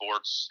college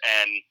sports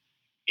and,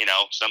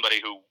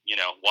 somebody who,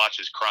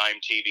 watches crime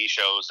TV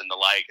shows and the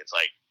like, it's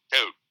like,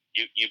 dude,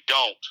 you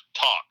don't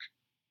talk.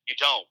 You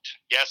don't.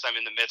 Yes, I'm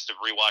in the midst of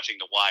rewatching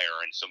The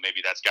Wire, and so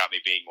maybe that's got me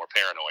being more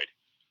paranoid.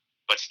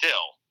 But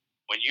still,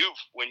 when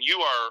you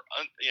are,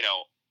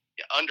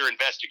 under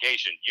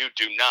investigation, you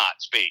do not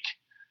speak.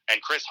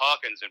 And Chris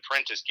Hawkins and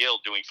Prentice Gill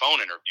doing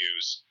phone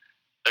interviews,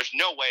 there's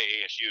no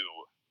way ASU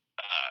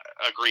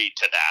agreed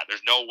to that.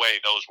 There's no way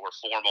those were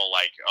formal,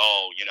 like,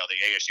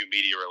 the ASU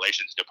Media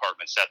Relations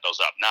Department set those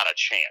up. Not a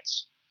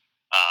chance.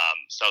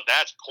 So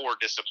that's poor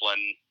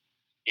discipline.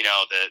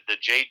 The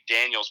Jade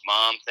Daniels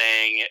mom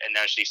thing, and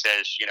now she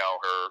says,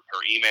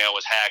 her email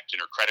was hacked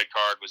and her credit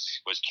card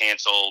was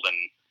canceled. And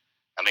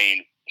I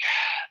mean,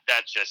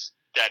 that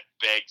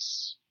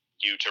begs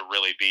you to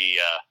really be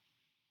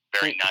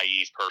very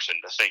naive person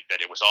to think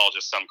that it was all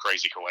just some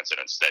crazy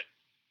coincidence that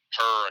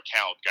her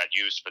account got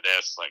used for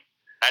this. Like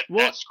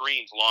that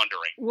screams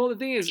laundering. Well, the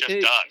thing is,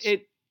 it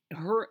just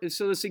does.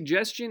 So the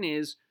suggestion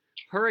is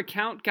her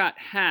account got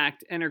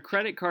hacked and her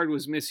credit card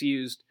was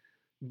misused,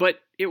 but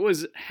it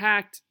was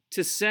hacked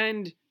to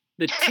send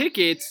the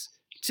tickets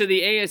to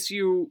the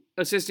ASU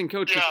assistant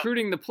coach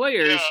recruiting the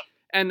players,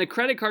 and the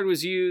credit card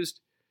was used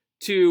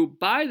to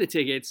buy the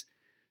tickets.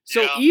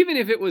 So even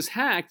if it was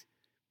hacked,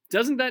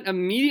 doesn't that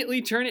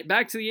immediately turn it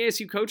back to the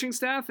ASU coaching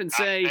staff and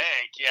say, I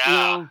think,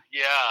 I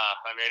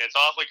mean, it's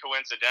awfully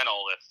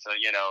coincidental if,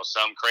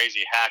 some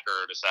crazy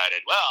hacker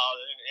decided, well,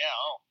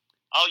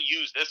 I'll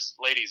use this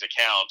lady's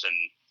account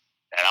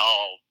and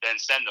I'll then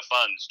send the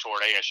funds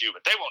toward ASU,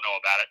 but they won't know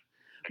about it.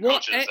 The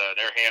coaches,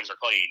 their hands are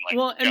clean. Like,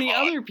 and the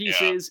other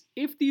piece is,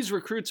 if these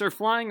recruits are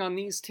flying on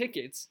these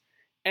tickets,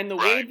 and the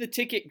way the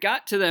ticket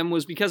got to them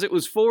was because it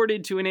was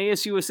forwarded to an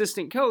ASU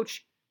assistant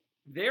coach,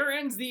 there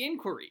ends the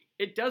inquiry.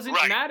 It doesn't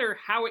matter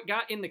how it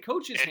got in the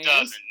coach's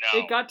hands.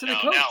 It got to the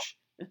coach. Now,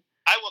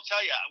 I will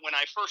tell you, when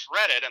I first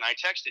read it and I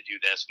texted you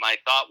this, my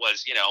thought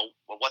was,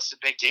 well, what's the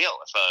big deal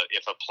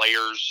if a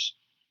player's,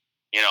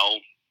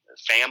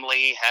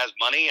 family has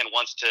money and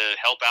wants to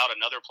help out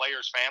another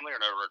player's family or a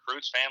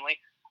recruit's family?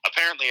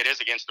 Apparently, it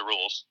is against the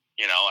rules.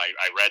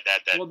 I read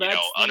that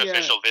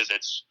unofficial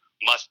visits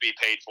must be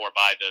paid for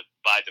by the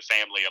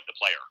family of the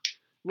player.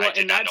 Well,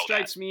 and that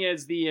strikes me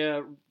as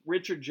the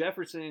Richard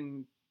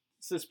Jefferson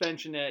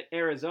suspension at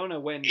Arizona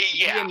when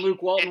he and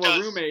Luke Walton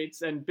were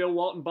roommates, and Bill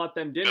Walton bought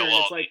them dinner. And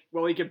it's like,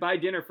 well, he could buy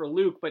dinner for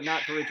Luke, but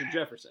not for Richard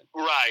Jefferson.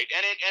 Right,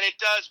 and it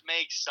does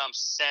make some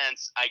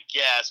sense, I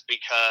guess,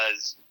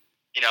 because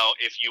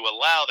if you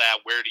allow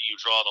that, where do you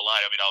draw the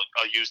line? I mean,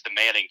 I'll use the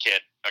Manning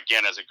kid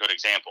again as a good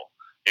example.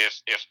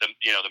 If the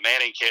the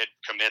Manning kid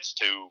commits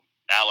to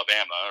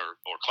Alabama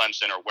or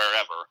Clemson or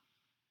wherever,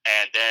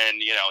 and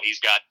then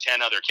he's got 10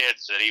 other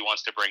kids that he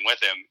wants to bring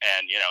with him,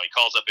 and he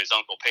calls up his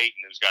Uncle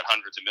Peyton, who's got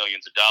hundreds of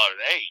millions of dollars.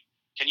 Hey,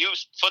 can you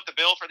foot the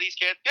bill for these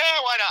kids?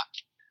 Yeah, why not?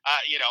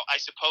 I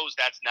suppose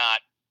that's not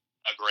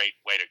a great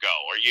way to go.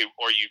 Or you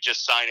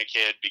just sign a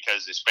kid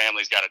because his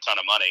family's got a ton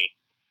of money.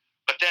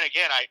 But then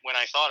again, when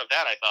I thought of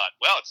that, I thought,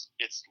 well,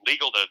 it's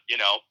legal to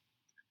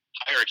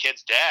hire a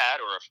kid's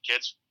dad or a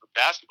kid's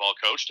basketball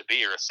coach to be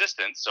your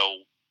assistant. So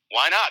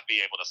why not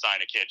be able to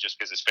sign a kid just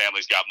because his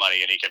family's got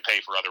money and he can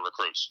pay for other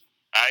recruits?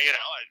 It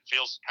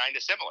feels kind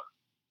of similar.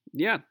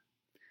 Yeah.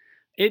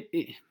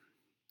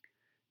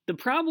 The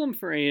problem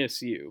for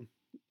ASU,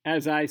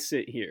 as I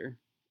sit here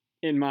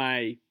in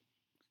my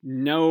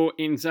no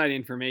inside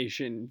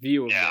information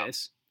view of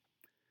this,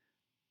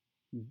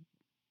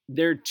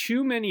 there are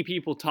too many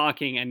people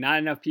talking and not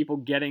enough people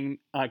getting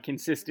a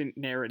consistent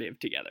narrative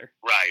together.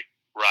 Right.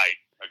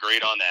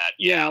 Agreed on that.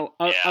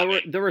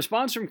 The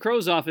response from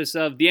Crow's office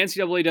of the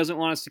NCAA doesn't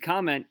want us to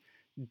comment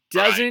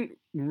doesn't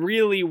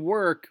really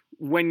work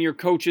when your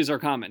coaches are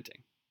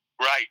commenting.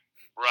 Right.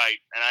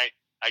 And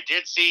I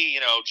did see,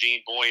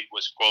 Gene Boyd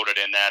was quoted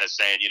in that as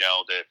saying,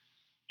 that,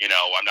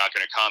 I'm not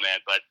going to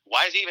comment, but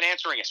why is he even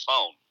answering his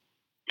phone?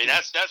 I mean,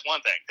 that's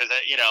one thing, because,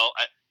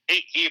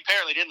 he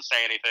apparently didn't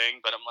say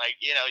anything, but I'm like,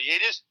 you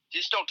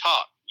just don't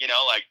talk,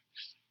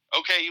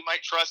 okay, you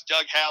might trust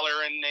Doug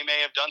Haller, and they may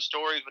have done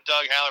stories with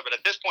Doug Haller, but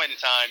at this point in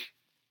time,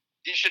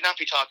 you should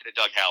not be talking to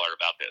Doug Haller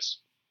about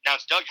this. Now,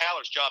 it's Doug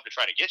Haller's job to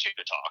try to get you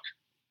to talk,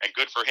 and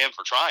good for him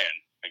for trying,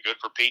 and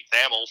good for Pete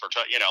Thamel for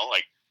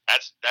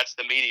that's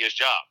the media's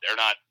job. They're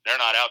not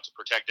out to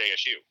protect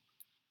ASU.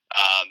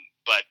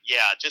 But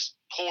yeah, just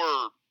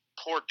poor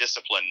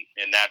discipline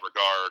in that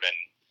regard, and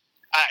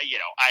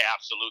I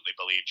absolutely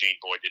believe Gene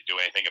Boyd didn't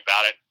do anything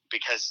about it,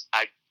 because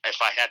if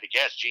I had to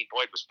guess, Gene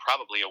Boyd was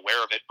probably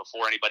aware of it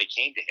before anybody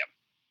came to him.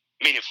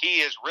 I mean, if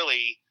he is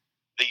really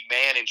the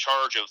man in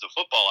charge of the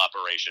football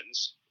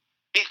operations,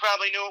 he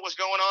probably knew what was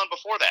going on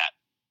before that.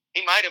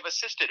 He might have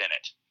assisted in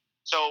it.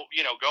 So,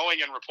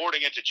 going and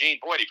reporting it to Gene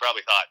Boyd, he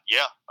probably thought,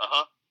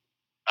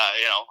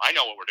 I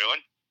know what we're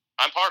doing.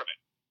 I'm part of it.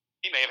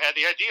 He may have had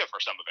the idea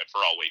for some of it,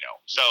 for all we know.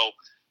 So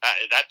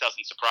that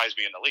doesn't surprise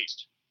me in the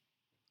least.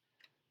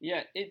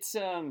 Yeah, it's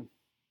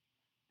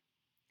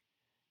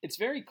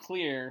very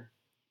clear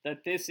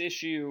that this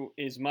issue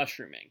is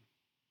mushrooming.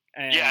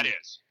 And, it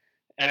is.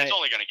 And it's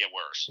only going to get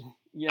worse,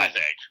 I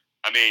think.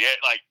 I mean,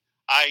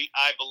 I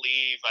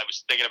believe, I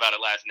was thinking about it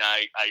last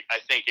night, I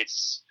think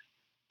it's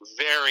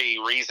very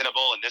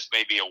reasonable, and this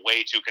may be a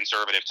way too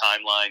conservative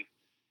timeline,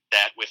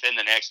 that within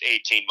the next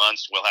 18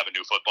 months we'll have a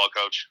new football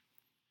coach,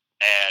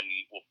 and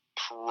we'll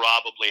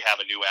probably have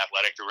a new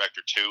athletic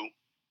director too,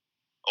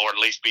 or at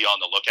least be on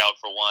the lookout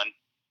for one.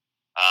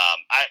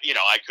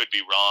 I could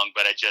be wrong,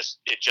 but it just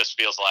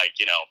feels like,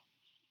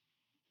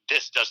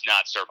 this does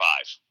not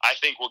survive. I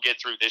think we'll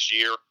get through this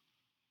year, and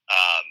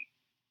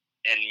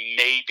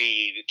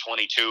maybe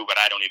 22, but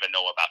I don't even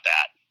know about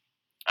that.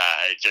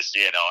 It just,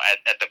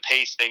 at the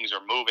pace things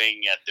are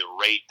moving, at the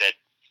rate that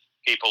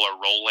people are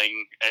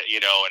rolling,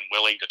 and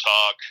willing to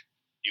talk.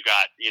 You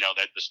got,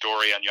 the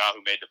story on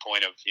Yahoo made the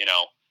point of, you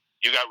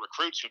got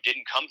recruits who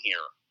didn't come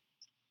here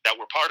that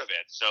were part of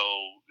it. So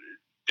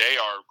they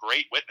are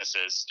great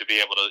witnesses to be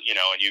able to,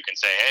 and you can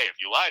say, hey,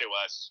 if you lie to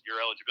us, your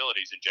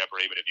eligibility is in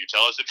jeopardy. But if you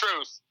tell us the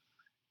truth,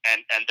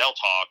 and they'll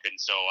talk. And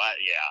so, I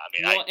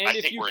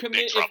think we're in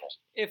big trouble.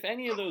 If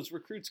any of those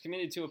recruits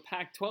committed to a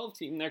Pac-12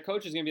 team, their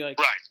coach is going to be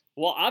like, right.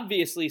 Well,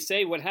 obviously,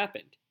 say what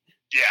happened.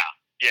 Yeah.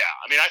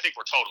 I think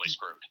we're totally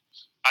screwed.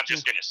 I'm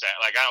just going to say,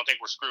 I don't think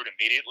we're screwed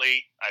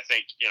immediately. I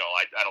think,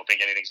 I don't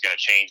think anything's going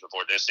to change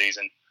before this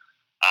season.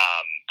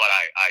 But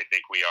I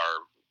think we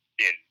are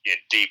in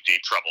deep,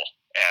 deep trouble.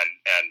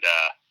 And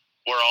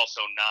we're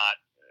also not,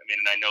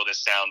 and I know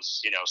this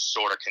sounds,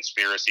 sort of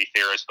conspiracy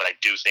theorist, but I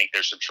do think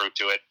there's some truth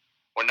to it.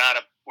 We're not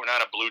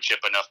a blue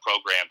chip enough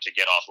program to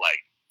get off light.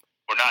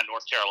 We're not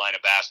North Carolina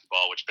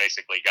basketball, which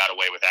basically got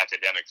away with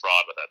academic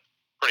fraud with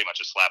pretty much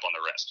a slap on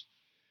the wrist.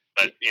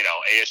 But,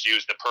 ASU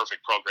is the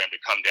perfect program to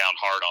come down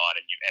hard on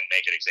and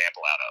make an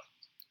example out of.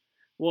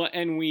 Well,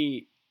 and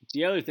the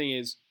other thing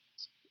is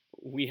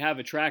we have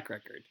a track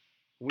record.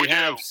 We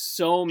have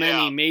so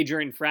many major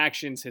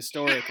infractions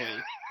historically.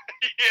 In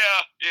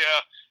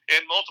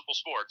multiple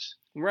sports.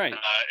 Right.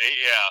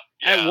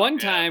 At one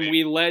time,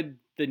 we led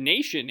the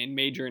nation in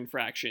major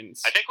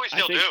infractions. I think we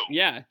still do.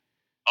 Yeah.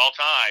 All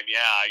time,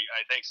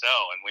 I think so,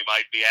 and we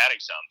might be adding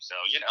some. So,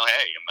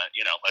 hey,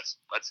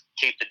 let's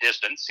keep the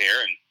distance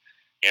here, and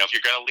if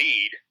you're going to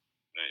lead,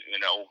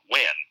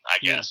 win. I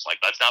guess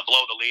let's not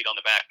blow the lead on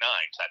the back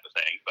nine type of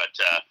thing. But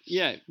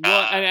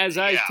and as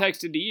I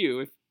texted to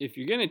you, if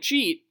you're going to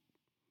cheat,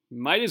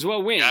 might as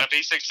well win. Got to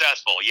be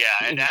successful,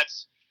 and that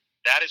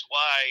is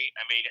why.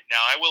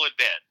 Now I will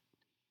admit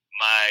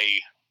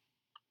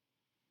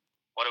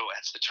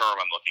that's the term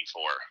I'm looking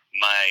for.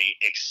 My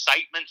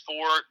excitement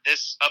for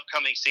this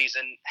upcoming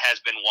season has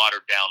been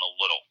watered down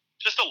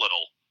just a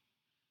little,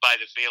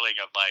 by the feeling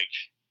of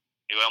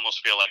you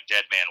almost feel like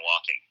dead man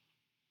walking.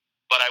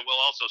 But I will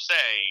also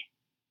say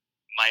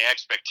my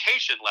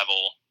expectation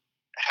level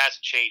hasn't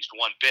changed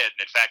one bit.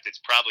 And in fact,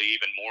 it's probably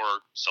even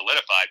more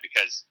solidified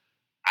because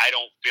I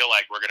don't feel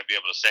like we're going to be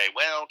able to say,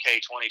 well, okay,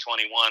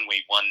 2021,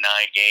 we won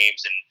 9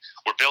 games and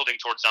we're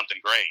building towards something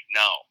great.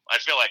 No,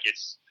 I feel like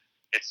it's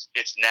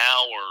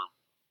now or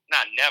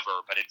not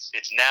never, but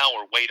it's now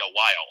or wait a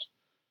while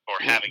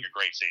for having a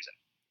great season.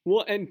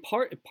 Well, and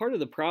part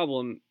of the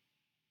problem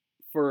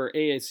for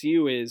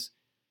ASU is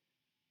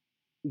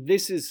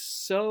this is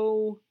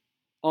so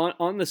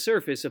on the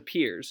surface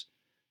appears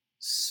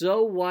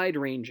so wide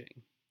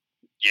ranging.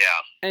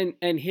 Yeah.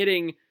 And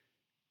hitting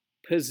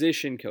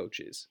position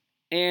coaches,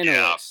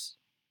 analysts,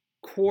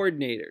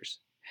 coordinators,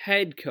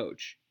 head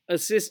coach,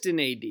 assistant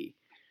AD.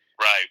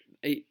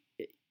 Right.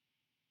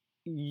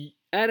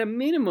 At a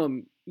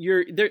minimum,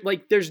 you're there.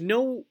 There's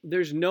no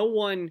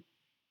one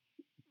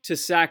to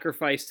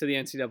sacrifice to the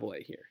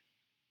NCAA here.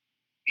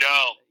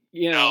 No,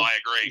 I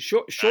agree.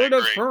 Short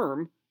of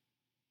Herm,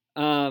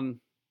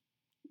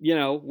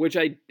 which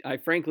I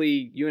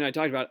frankly, you and I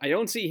talked about. I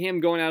don't see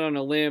him going out on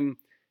a limb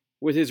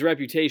with his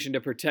reputation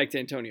to protect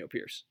Antonio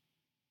Pierce.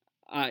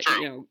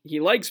 He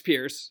likes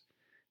Pierce,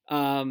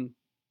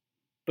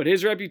 but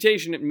his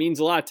reputation, it means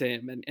a lot to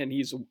him, and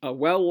he's a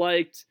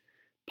well-liked,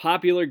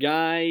 popular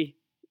guy,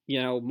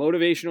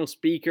 motivational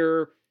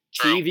speaker,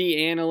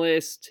 TV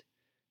analyst.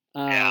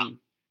 I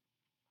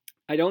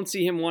don't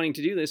see him wanting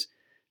to do this,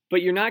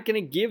 but you're not going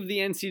to give the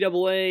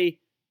NCAA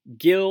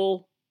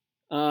Gill,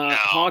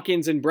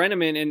 Hawkins, and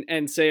Brenneman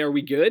and say, "Are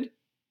we good?"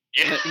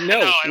 Yeah,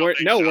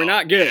 we're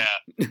not good.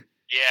 Yeah,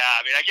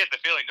 I get the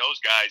feeling those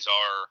guys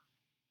are.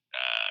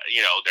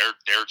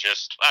 They're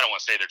just, I don't want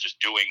to say they're just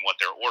doing what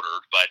they're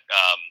ordered, but,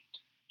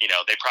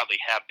 they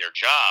probably have their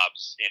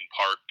jobs in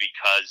part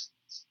because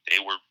they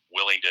were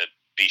willing to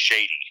be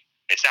shady.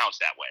 It sounds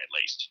that way, at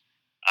least.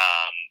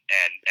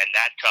 And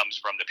that comes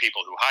from the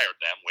people who hired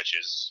them, which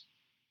is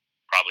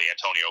probably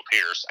Antonio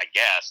Pierce, I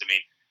guess. The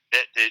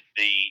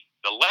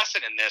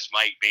lesson in this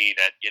might be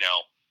that,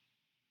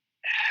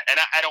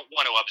 and I don't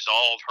want to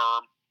absolve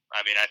Herm.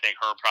 I think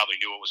Herm probably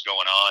knew what was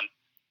going on.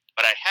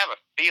 But I have a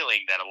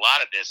feeling that a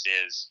lot of this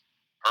is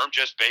Herm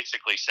just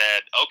basically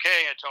said,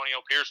 okay,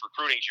 Antonio Pierce,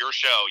 recruiting's your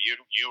show. You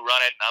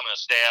run it, and I'm going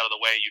to stay out of the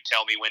way. You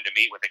tell me when to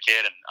meet with the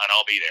kid, and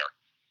I'll be there.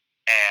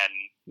 And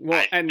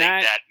I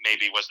think that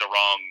maybe was the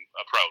wrong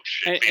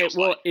approach.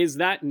 Is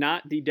that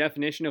not the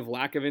definition of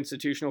lack of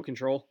institutional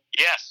control?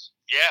 Yes.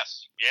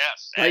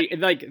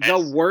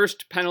 The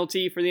worst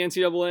penalty for the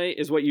NCAA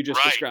is what you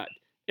just described.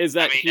 Is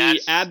that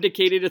he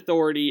abdicated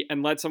authority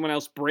and let someone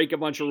else break a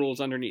bunch of rules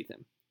underneath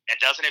him. And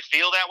doesn't it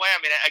feel that way?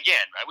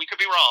 Again, we could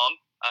be wrong,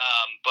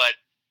 but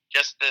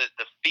just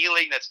the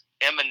feeling that's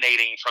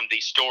emanating from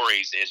these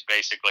stories is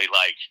basically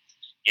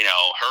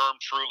Herm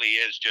truly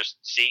is just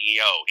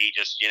CEO. He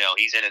just,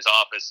 he's in his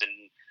office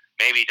and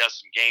maybe does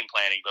some game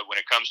planning, but when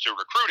it comes to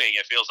recruiting,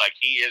 it feels like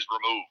he is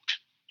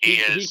removed. He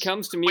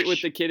comes to meet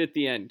with the kid at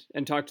the end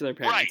and talk to their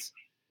parents. Right,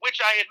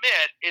 which I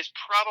admit is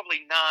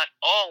probably not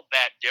all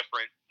that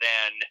different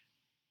than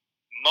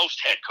most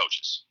head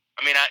coaches.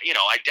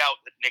 I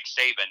doubt that Nick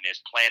Saban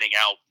is planning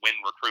out when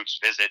recruits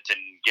visit and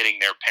getting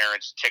their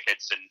parents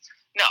tickets. And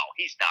no,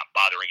 he's not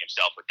bothering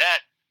himself with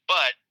that.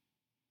 But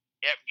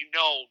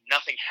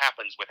nothing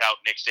happens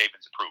without Nick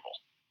Saban's approval.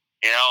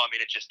 I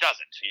mean, it just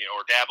doesn't.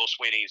 Or Dabo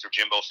Swinney's or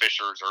Jimbo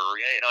Fisher's, or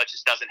it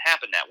just doesn't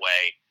happen that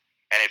way.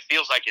 And it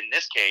feels like in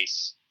this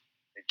case,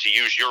 to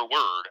use your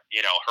word,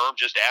 Herm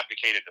just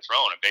abdicated the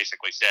throne and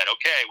basically said,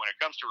 okay, when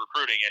it comes to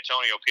recruiting,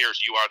 Antonio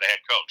Pierce, you are the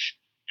head coach.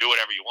 Do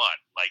whatever you want.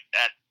 Like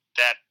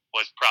that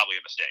was probably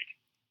a mistake.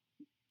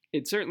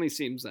 It certainly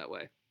seems that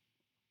way.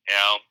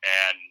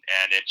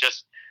 And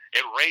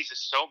it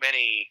raises so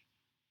many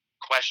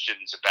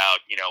questions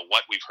about,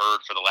 what we've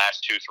heard for the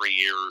last 2-3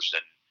 years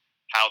and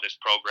how this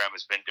program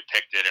has been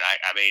depicted. And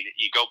I mean,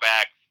 you go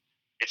back,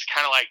 it's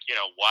kind of like,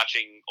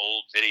 watching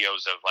old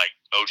videos of like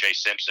O.J.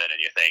 Simpson and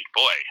you think,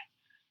 boy,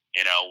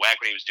 back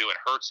when he was doing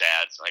Hertz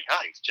ads, like,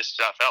 he just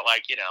felt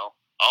like,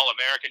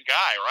 all-American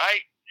guy,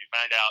 right? You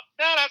find out,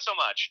 no, not so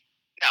much.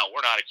 Now,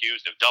 we're not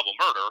accused of double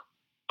murder,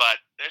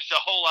 but there's a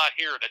whole lot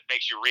here that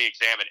makes you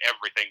re-examine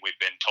everything we've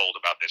been told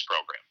about this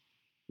program.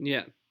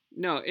 Yeah.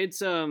 No,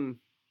 it's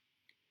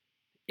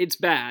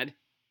bad.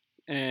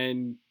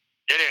 And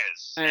it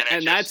is.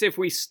 And that's if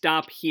we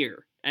stop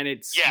here. And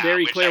it's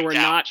very clear we're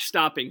not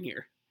stopping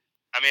here.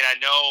 I mean, I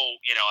know,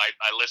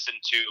 I listened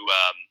to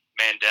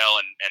Mandel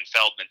and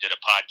Feldman did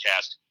a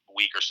podcast a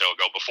week or so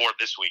ago before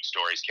this week's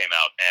stories came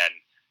out. And,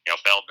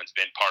 Feldman's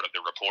been part of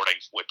the reporting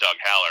with Doug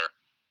Haller.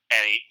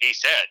 And he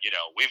said,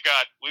 we've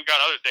got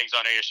other things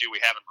on ASU we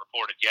haven't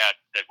reported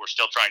yet that we're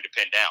still trying to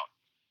pin down.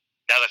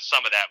 Now that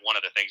some of that, one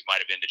of the things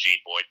might have been the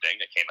Gene Boyd thing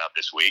that came out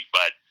this week.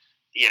 But,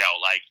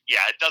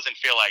 it doesn't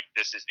feel like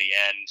this is the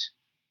end.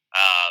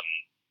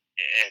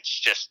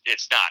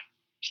 It's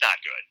not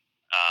good.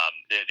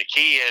 The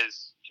key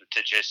is to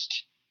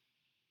just,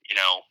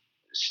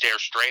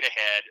 stare straight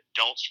ahead.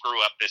 Don't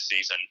screw up this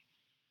season.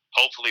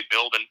 Hopefully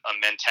build a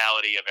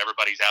mentality of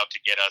everybody's out to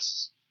get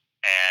us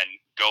and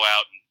go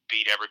out and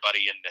beat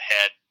everybody in the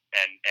head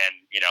and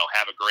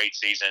have a great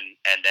season.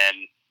 And then,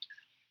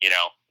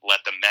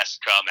 let the mess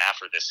come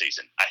after this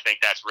season. I think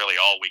that's really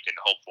all we can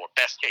hope for.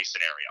 Best case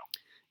scenario.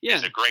 Yeah.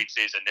 It's a great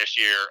season this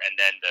year, and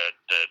then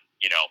the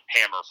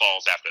hammer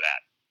falls after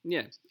that.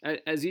 Yeah,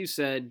 as you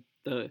said,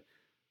 the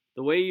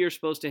way you're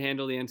supposed to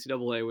handle the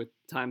NCAA with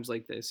times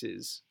like this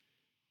is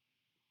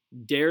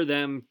dare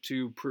them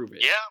to prove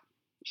it. Yeah,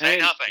 say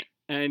nothing.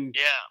 And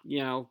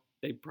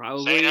they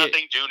probably say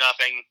nothing, do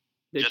nothing.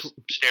 Just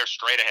stare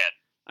straight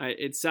ahead.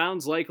 It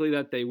sounds likely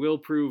that they will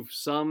prove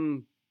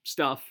some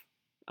stuff.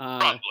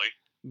 Probably,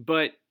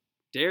 but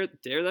dare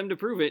them to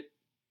prove it.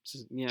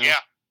 Yeah.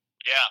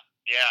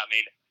 I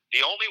mean,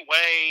 the only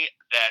way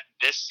that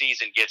this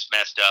season gets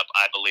messed up,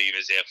 I believe,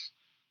 is if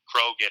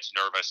Crow gets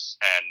nervous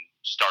and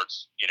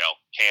starts,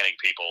 canning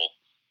people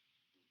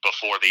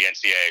before the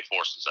NCAA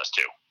forces us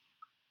to.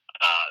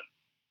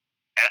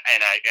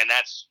 And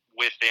that's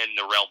within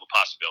the realm of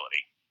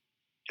possibility.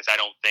 Because I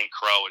don't think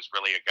Crow is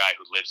really a guy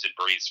who lives and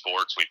breathes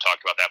sports. We've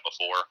talked about that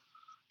before.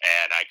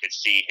 And I could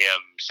see him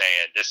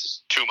saying, this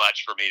is too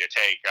much for me to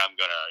take. I'm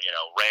going to,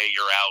 Ray,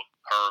 you're out.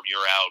 Herm,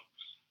 you're out.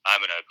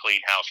 I'm going to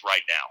clean house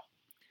right now.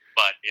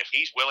 But if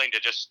he's willing to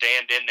just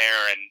stand in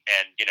there and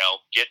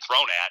get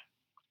thrown at,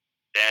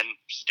 then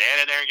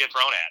stand in there and get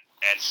thrown at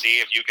and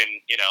see if you can,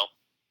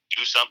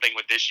 do something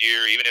with this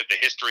year. Even if the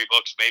history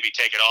books maybe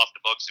take it off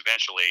the books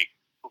eventually,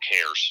 who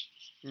cares?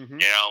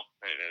 Mm-hmm.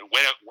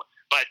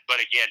 But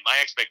again, my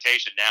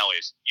expectation now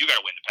is you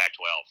got to win the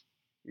Pac-12.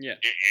 Yeah.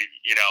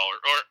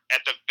 Or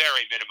at the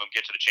very minimum,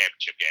 get to the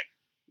championship game.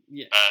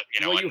 Yeah.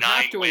 You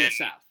have to win the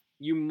South.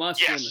 You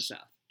must win the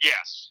South.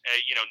 Yes.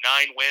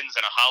 9 wins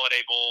and a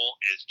Holiday Bowl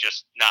is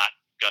just not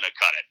going to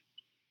cut it,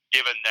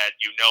 given that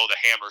the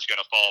hammer's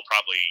going to fall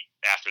probably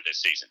after this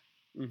season.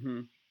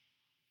 Mm-hmm.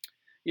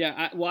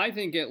 Yeah, I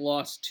think at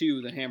loss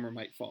 2, the hammer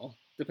might fall,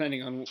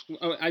 depending on.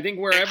 I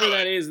think wherever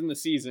that is in the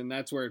season,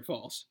 that's where it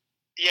falls.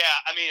 Yeah,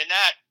 I mean, and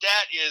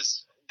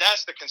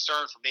that's the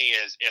concern for me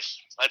is if,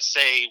 let's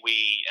say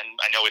and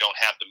I know we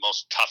don't have the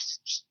most tough,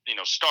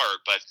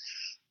 start, but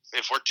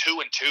if we're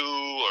 2-2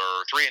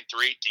 or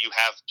 3-3, do you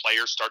have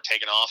players start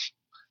taking off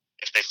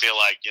if they feel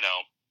like,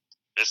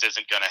 this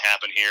isn't going to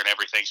happen here and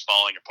everything's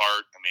falling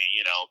apart? I mean,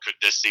 could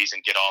this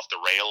season get off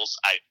the rails?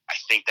 I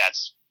think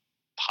that's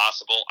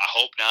possible. I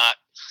hope not.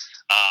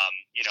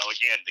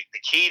 Again,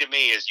 the key to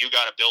me is you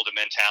got to build a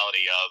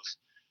mentality of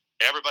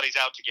everybody's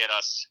out to get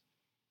us.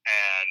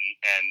 And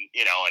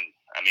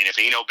I mean, if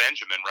Eno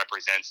Benjamin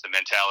represents the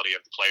mentality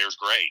of the players,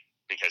 great,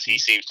 because he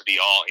seems to be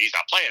he's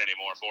not playing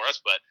anymore for us,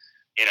 but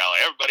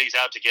everybody's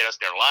out to get us.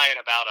 They're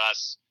lying about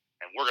us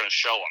and we're going to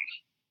show them.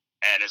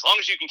 And as long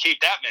as you can keep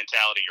that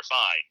mentality, you're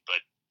fine. But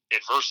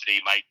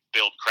adversity might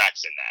build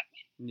cracks in that.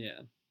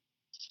 Yeah.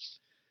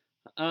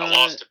 A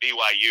loss to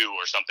BYU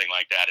or something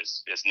like that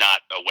is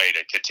not a way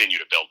to continue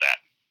to build that.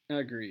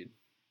 Agreed.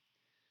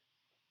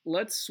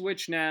 Let's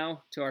switch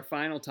now to our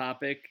final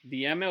topic,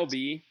 the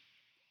MLB,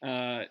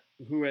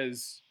 who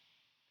has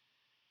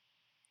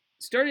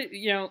started,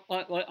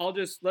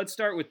 let's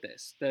start with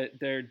this.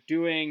 They're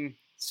doing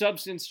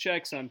substance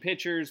checks on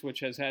pitchers, which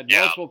has had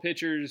multiple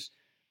pitchers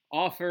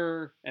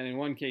offer, and in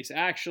one case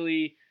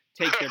actually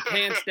take their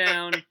pants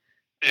down.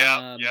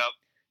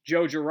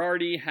 Joe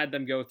Girardi had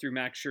them go through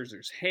Max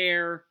Scherzer's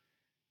hair.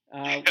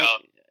 Yeah.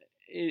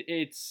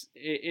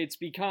 It's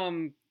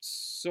become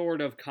sort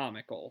of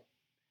comical.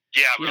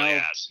 Yeah, it really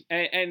has.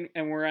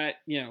 And we're at,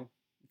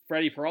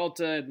 Freddie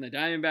Peralta in the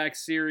Diamondbacks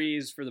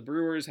series for the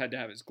Brewers had to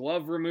have his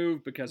glove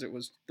removed because it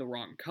was the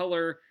wrong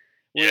color.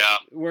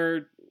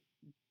 We're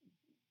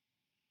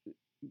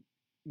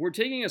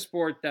taking a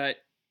sport that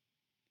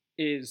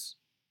is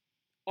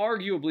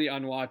arguably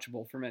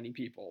unwatchable for many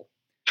people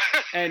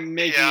and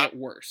making it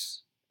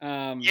worse.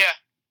 Yeah.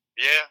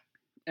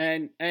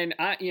 And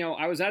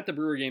I was at the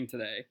Brewer game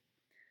today.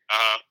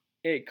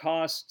 It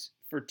cost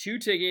for 2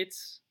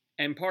 tickets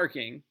and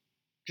parking,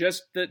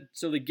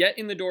 so the get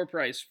in the door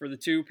price for the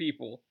 2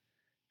 people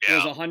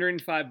was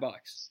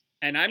 $105.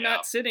 And I'm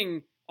not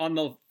sitting on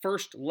the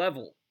first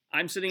level.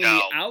 I'm sitting in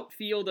the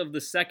outfield of the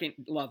second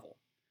level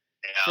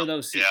for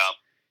those seats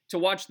to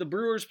watch the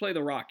Brewers play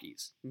the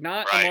Rockies,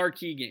 not a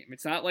marquee game.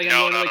 It's not like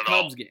I'm going to the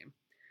Cubs game.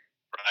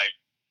 Right.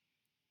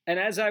 And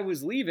as I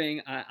was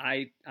leaving,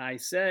 I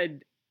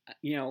said,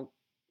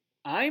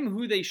 I'm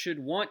who they should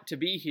want to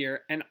be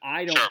here, and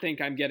I don't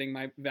think I'm getting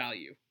my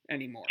value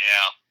anymore.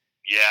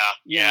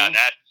 Yeah.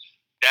 Not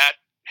that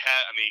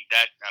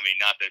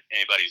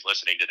anybody's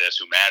listening to this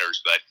who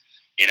matters, but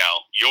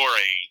you're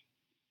a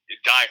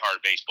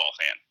diehard baseball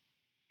fan,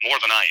 more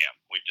than I am.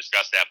 We've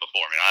discussed that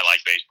before. I mean, I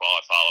like baseball,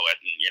 I follow it,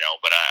 and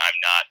but I'm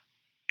not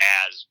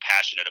as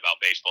passionate about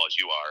baseball as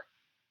you are.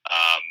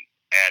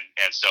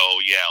 And so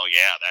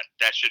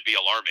that should be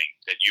alarming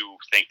that you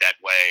think that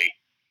way.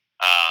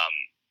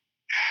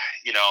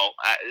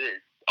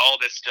 All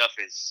this stuff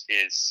is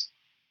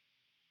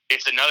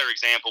it's another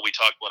example. We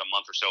talked a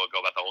month or so ago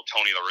about the whole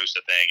Tony La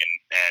Russa thing,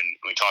 and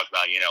we talked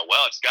about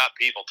it's got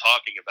people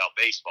talking about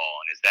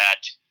baseball, and is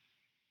that,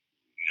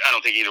 I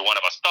don't think either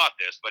one of us thought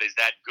this, but is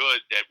that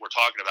good that we're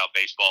talking about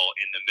baseball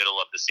in the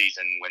middle of the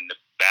season when the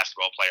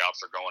basketball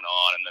playoffs are going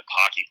on and the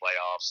hockey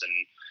playoffs and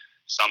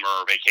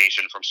summer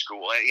vacation from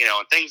school, and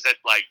things that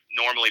like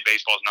normally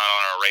baseball's not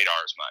on our radar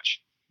as much.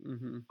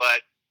 Mm-hmm.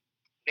 But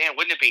man,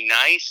 wouldn't it be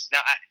nice?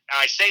 Now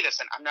I say this,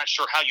 and I'm not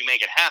sure how you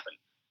make it happen.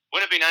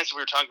 Wouldn't it be nice if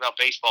we were talking about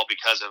baseball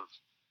because of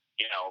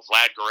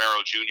Vlad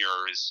Guerrero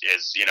Jr. is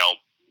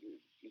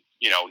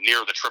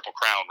near the Triple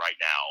Crown right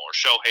now, or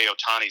Shohei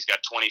Ohtani's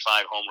got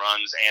 25 home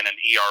runs and an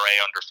ERA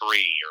under 3,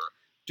 or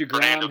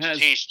Fernando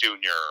Tatis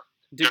Jr.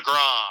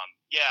 DeGrom.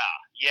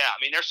 Yeah. I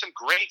mean, there's some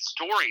great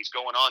stories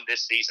going on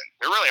this season.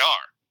 There really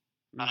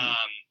are.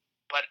 Mm-hmm.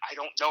 But I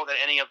don't know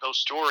that any of those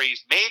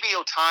stories, maybe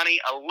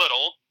Ohtani a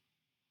little,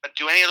 but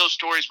do any of those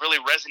stories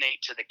really resonate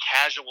to the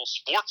casual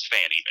sports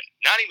fan even?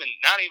 Not even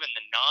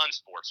the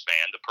non-sports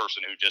fan, the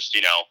person who just,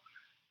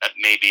 that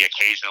maybe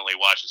occasionally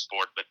watches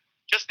sport, but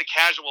just the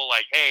casual,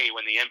 like, hey,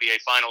 when the NBA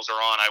Finals are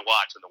on, I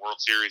watch. When the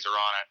World Series are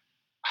on,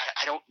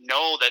 I don't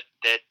know that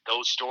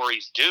those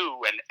stories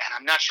do, and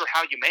I'm not sure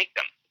how you make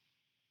them.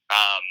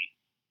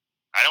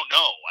 I don't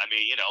know. I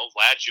mean,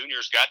 Vlad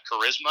Jr.'s got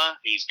charisma.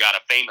 He's got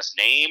a famous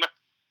name.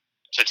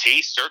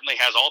 Tatis certainly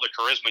has all the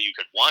charisma you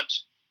could want.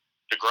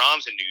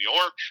 DeGrom's in New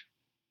York.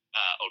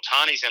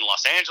 Ohtani's in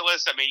Los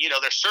Angeles. I mean,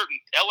 there's certain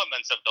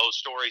elements of those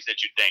stories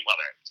that you'd think, well,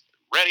 they're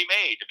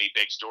ready-made to be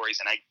big stories,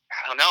 and I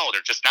don't know.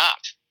 They're just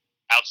not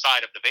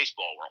outside of the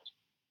baseball world.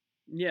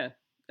 Yeah,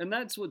 and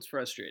that's what's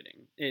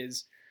frustrating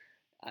is,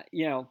 I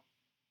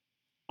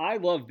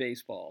love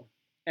baseball,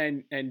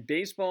 and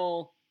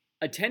baseball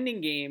attending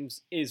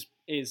games is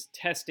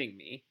testing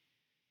me.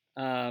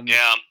 And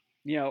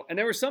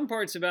there were some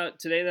parts about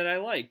today that I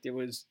liked. It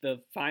was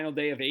the final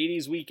day of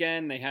 80s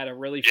weekend. They had a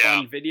really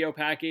fun video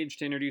package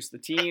to introduce the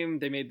team.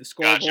 They made the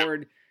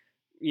scoreboard,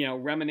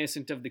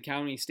 reminiscent of the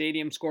county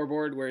stadium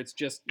scoreboard where it's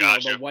just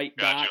the white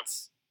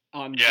dots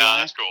on black. Yeah,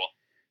 that's cool.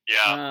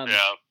 Yeah.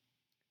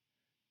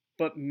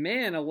 But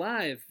man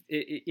alive,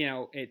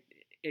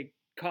 it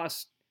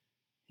cost,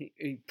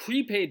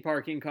 prepaid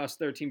parking cost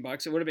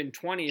 $13. It would have been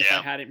 $20 if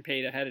I hadn't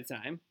paid ahead of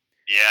time.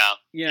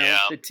 Yeah.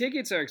 The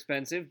tickets are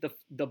expensive.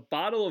 The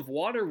bottle of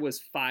water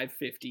was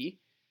 $5.50.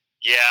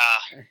 Yeah,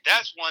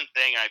 that's one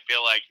thing I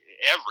feel like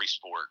every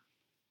sport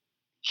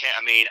can.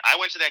 I mean, I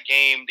went to that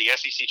game, the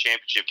SEC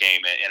championship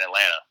game in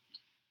Atlanta,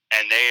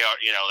 and they are,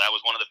 that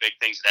was one of the big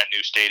things of that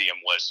new stadium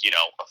was,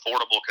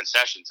 affordable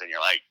concessions. And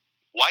you're like,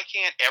 why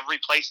can't every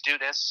place do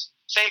this?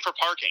 Same for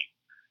parking.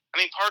 I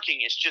mean,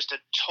 parking is just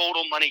a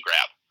total money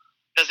grab.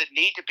 Does it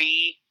need to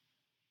be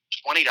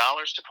 $20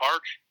 to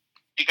park?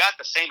 You got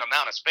the same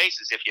amount of space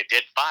as if you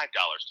did $5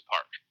 to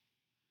park.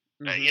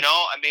 Mm-hmm.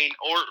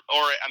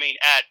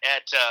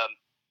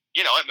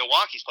 At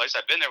Milwaukee's place,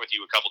 I've been there with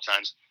you a couple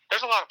times.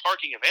 There's a lot of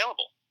parking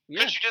available. Yeah.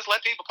 Couldn't you just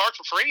let people park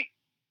for free?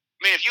 I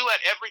mean, if you let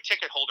every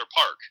ticket holder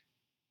park,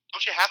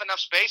 don't you have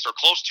enough space or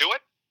close to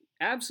it?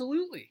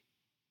 Absolutely.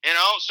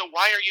 So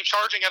why are you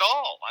charging at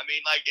all? I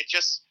mean, like, it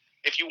just,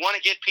 if you want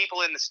to get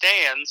people in the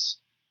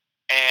stands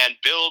and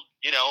build,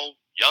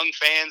 young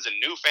fans and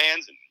new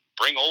fans and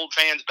bring old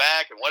fans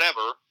back and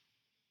whatever,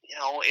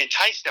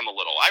 entice them a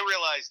little. I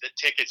realize that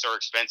tickets are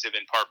expensive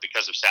in part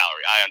because of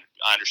salary.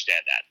 I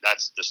understand that.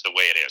 That's just the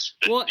way it is.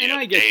 Well, and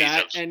I get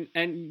that.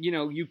 And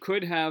you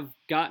could have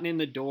gotten in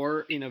the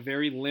door in a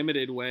very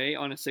limited way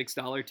on a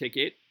 $6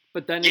 ticket,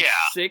 but then it's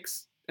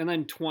 6 and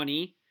then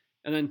 20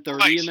 and then 30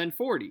 right. and then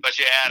 40. But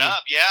you add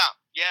up. Yeah.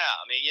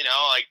 I mean,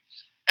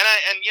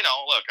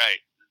 look,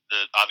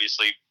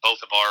 obviously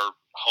both of our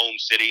home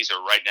cities are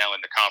right now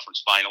in the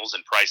conference finals,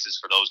 and prices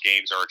for those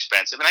games are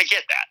expensive, and I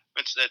get that.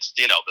 It's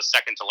the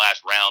second to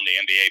last round, the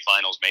NBA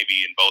finals,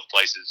 maybe in both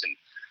places, and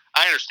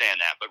I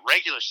understand that. But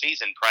regular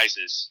season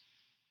prices,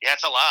 yeah,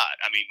 it's a lot.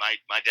 I mean,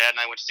 my dad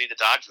and I went to see the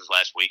Dodgers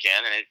last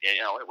weekend, and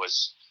it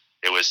was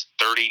 $39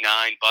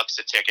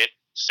 a ticket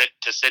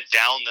to sit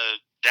down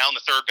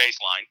the third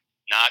baseline,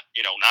 not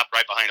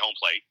right behind home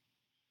plate,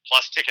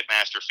 plus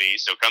Ticketmaster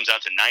fees, so it comes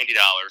out to $90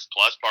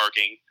 plus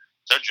parking.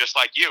 So just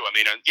like you, I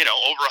mean,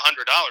 over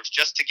 $100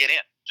 just to get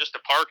in, just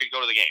to park and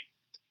go to the game.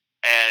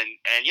 And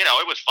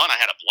it was fun. I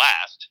had a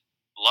blast.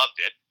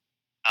 Loved it.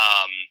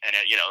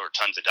 There were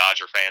tons of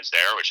Dodger fans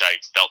there, which I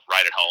felt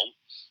right at home.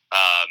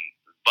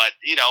 But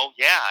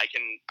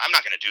I'm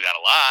not going to do that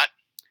a lot.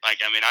 Like,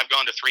 I mean, I've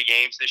gone to 3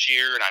 games this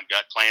year, and I've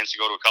got plans to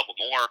go to a couple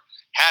more.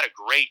 Had a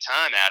great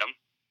time, Adam.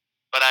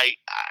 But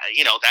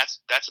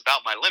that's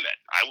about my limit.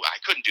 I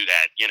couldn't do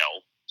that,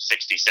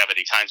 60,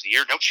 70 times a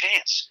year. No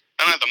chance.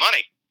 I don't have the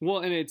money.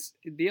 Well, and it's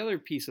the other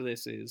piece of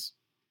this is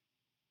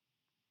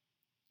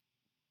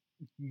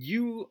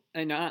you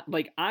and I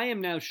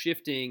am now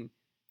shifting,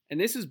 and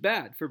this is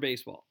bad for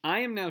baseball. I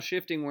am now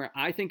shifting where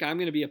I think I'm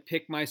going to be a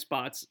pick my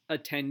spots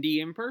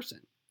attendee in person.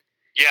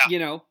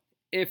 Yeah.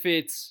 If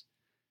it's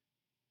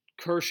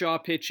Kershaw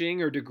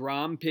pitching or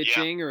DeGrom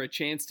pitching or a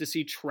chance to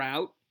see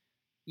Trout,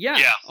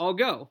 I'll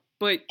go.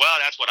 But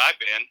that's what I've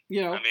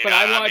been. But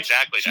I watched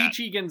exactly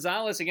Chichi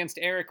Gonzalez against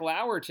Eric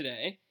Lauer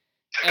today.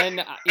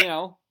 And,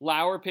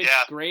 Lauer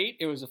pitched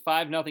great. It was a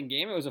 5-0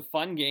 game. It was a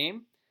fun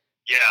game.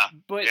 Yeah.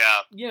 But,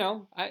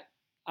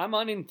 I'm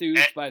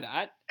unenthused by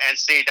that. And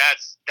see,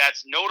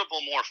 that's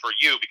notable more for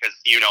you because,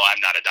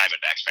 I'm not a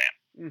Diamondbacks fan.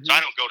 Mm-hmm. So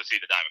I don't go to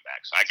see the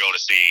Diamondbacks. I go to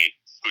see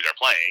who they're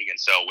playing. And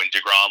so when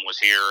DeGrom was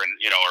here and,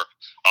 or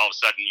all of a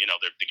sudden,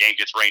 the game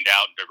gets rained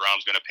out and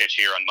DeGrom's going to pitch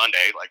here on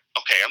Monday, like,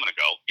 okay, I'm going to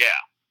go. Yeah.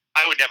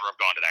 I would never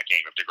have gone to that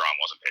game if DeGrom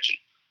wasn't pitching.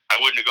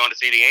 I wouldn't have gone to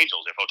see the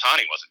Angels if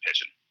Ohtani wasn't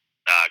pitching.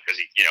 Because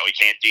he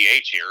can't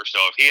DH here.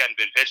 So if he hadn't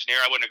been pitching here,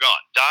 I wouldn't have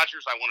gone.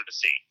 Dodgers, I wanted to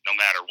see no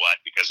matter what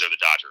because they're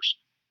the Dodgers.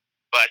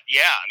 But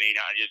yeah, I mean,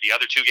 the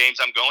other 2 games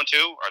I'm going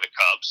to are the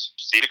Cubs,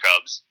 to see the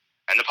Cubs,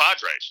 and the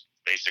Padres.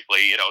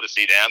 Basically, to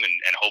see them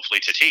and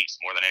hopefully Tatis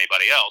more than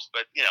anybody else.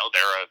 But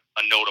they're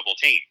a notable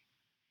team.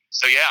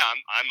 So yeah,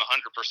 I'm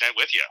 100%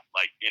 with you.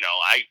 Like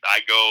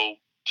I go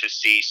to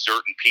see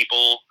certain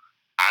people.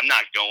 I'm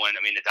not going.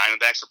 I mean, the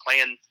Diamondbacks are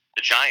playing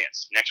the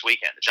Giants next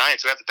weekend. The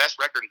Giants, who have the best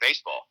record in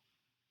baseball.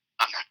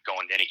 I'm not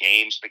going to any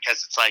games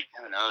because it's like,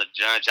 I don't know, the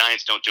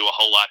Giants don't do a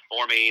whole lot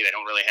for me. They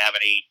don't really have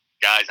any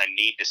guys I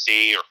need to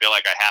see or feel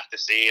like I have to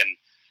see. And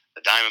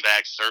the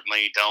Diamondbacks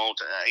certainly don't,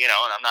 and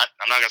I'm not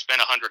going to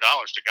spend $100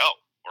 to go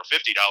or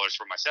 $50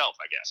 for myself,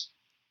 I guess.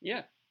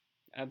 Yeah,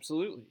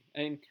 absolutely.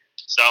 And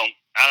so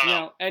I don't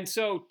know. And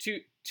so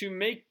to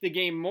make the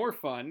game more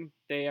fun,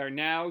 they are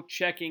now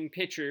checking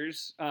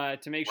pitchers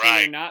to make sure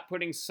they're not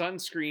putting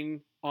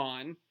sunscreen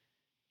on.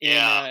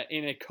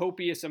 In a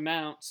copious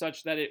amount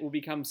such that it will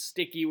become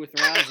sticky with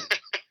rosin.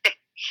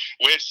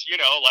 Which,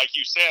 like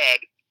you said,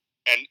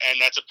 and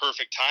that's a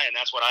perfect tie, and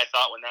that's what I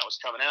thought when that was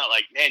coming out.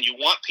 Like, man, you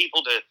want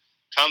people to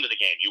come to the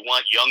game. You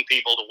want young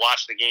people to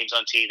watch the games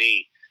on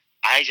TV.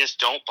 I just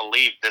don't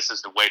believe this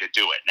is the way to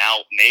do it. Now,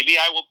 maybe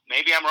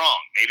I'm wrong.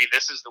 Maybe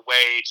this is the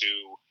way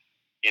to,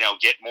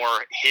 get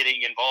more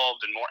hitting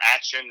involved and more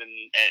action, and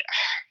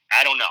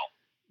I don't know.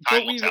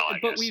 But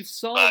we've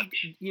solved,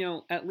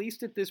 at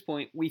least at this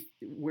point,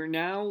 we're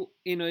now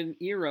in an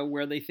era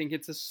where they think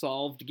it's a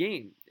solved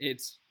game.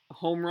 It's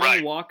home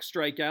run, walk,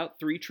 strikeout,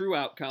 3 true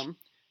outcome.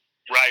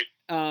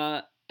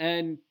 Right.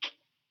 And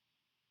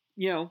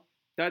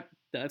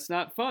that's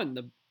not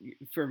fun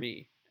for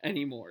me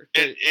anymore.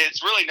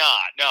 It's really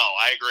not. No,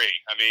 I agree.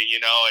 I mean,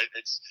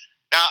 it's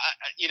now,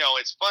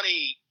 it's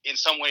funny in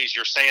some ways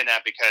you're saying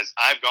that because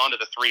I've gone to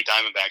the 3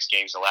 Diamondbacks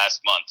games the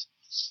last month,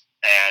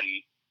 and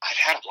I've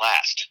had a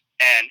blast.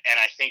 And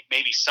I think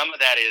maybe some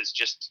of that is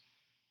just,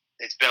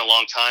 it's been a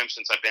long time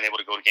since I've been able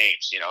to go to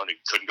games.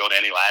 Couldn't go to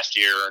any last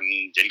year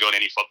and didn't go to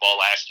any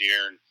football last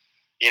year. And,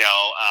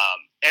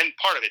 and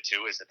part of it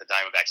too is that the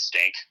Diamondbacks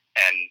stink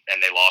and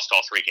they lost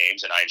all 3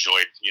 games, and I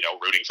enjoyed,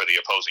 rooting for the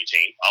opposing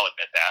team. I'll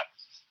admit that.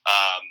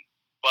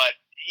 But,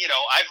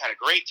 I've had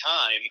a great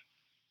time,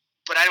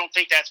 but I don't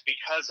think that's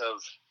because of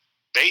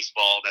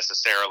baseball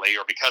necessarily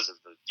or because of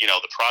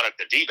the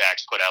product the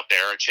D-backs put out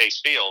there at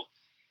Chase Field.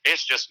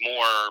 It's just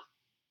more,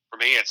 for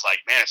me, it's like,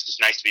 man, it's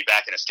just nice to be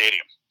back in a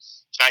stadium.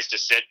 It's nice to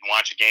sit and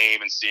watch a game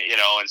and see,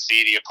 and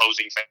see the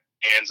opposing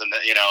fans and,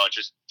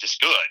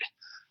 just good.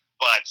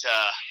 But,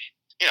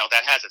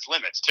 that has its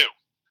limits too.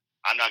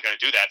 I'm not going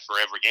to do that for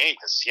every game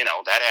because,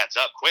 that adds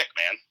up quick,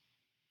 man.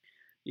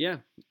 Yeah.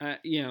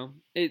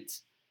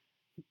 It's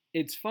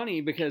It's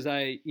funny because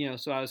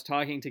so I was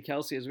talking to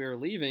Kelsey as we were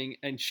leaving,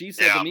 and she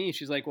said to Yeah, me,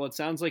 she's like, "Well, it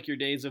sounds like your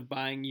days of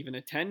buying even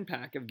a 10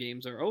 pack of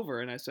games are over."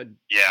 And I said,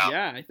 yeah,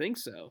 "Yeah, I think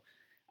so.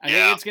 I think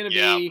yeah, it's going to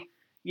yeah. be,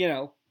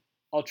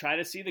 I'll try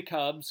to see the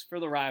Cubs for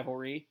the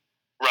rivalry.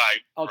 Right,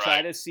 I'll try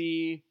right, to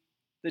see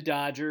the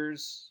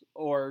Dodgers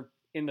or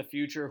in the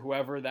future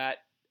whoever that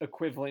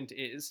equivalent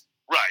is.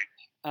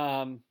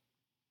 right. Um,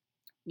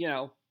 you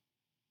know,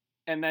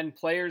 and then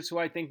players who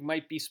I think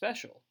might be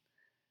special.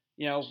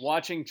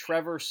 Watching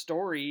Trevor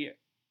Story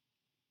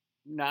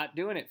not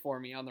doing it for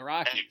me on the Hey,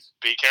 Rockies.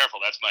 be careful.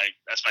 That's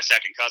my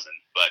second cousin,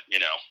 but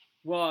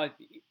Well,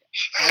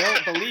 I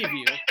don't believe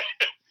you.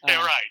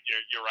 You're right.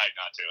 You're right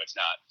not to. It's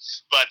not.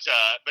 But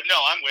no,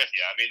 I'm with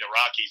you. I mean, the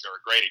Rockies are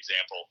a great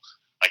example.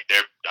 Like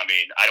I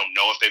mean, I don't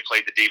know if they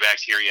played the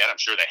D-backs here yet.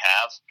 I'm sure they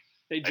have.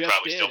 They They just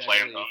probably did. still play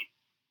them.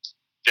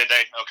 Did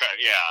they? Okay,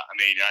 yeah. I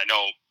mean, I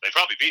know they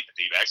probably beat the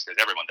D-backs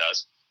because everyone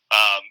does.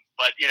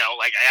 But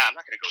I'm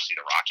not going to go see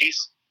the Rockies.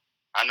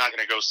 I'm not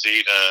going to go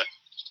see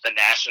the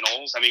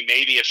Nationals. I mean,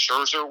 maybe if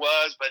Scherzer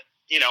was, but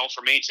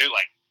for me too,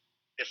 like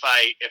if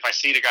I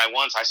see the guy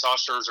once, I saw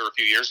Scherzer a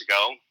few years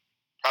ago,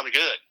 probably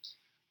good.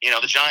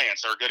 The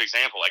Giants are a good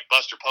example, like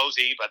Buster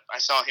Posey, but I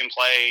saw him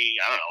play,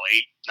 I don't know,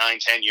 8, 9,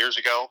 10 years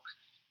ago.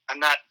 I'm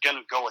not going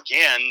to go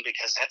again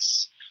because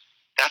that's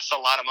a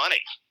lot of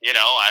money.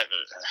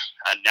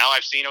 Now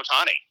I've seen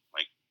Ohtani,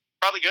 like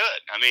probably good.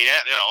 I mean, I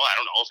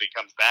don't know if he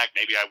comes back,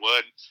 maybe I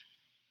would,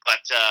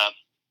 but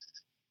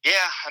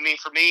yeah, I mean,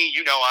 for me,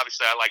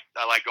 obviously I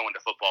like going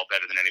to football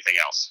better than anything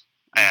else,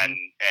 Mm-hmm.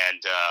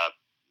 and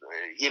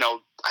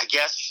I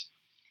guess.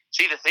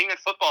 See, the thing that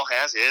football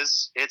has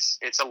is it's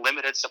a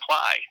limited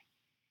supply.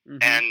 Mm-hmm.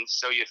 And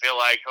so you feel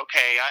like,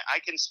 okay, I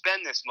can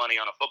spend this money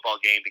on a football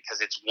game because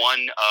it's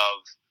one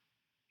of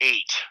 8.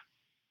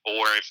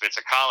 Or if it's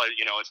a college,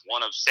 it's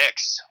one of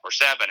 6 or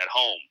 7 at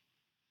home.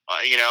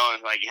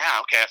 And like, yeah,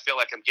 okay, I feel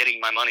like I'm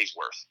getting my money's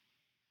worth.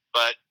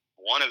 But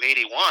one of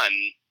 81,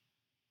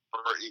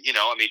 for,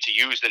 I mean, to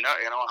use $100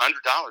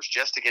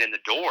 just to get in the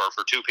door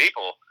for 2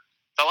 people,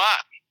 it's a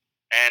lot.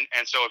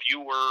 And so if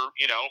you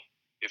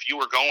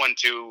were going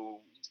to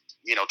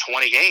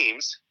 20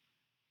 games,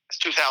 that's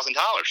 $2,000.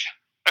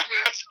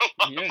 That's a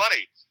lot of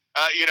money.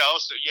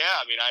 So yeah,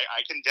 I mean,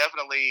 I can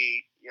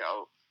definitely,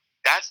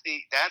 that's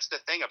the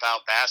thing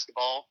about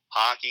basketball,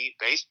 hockey,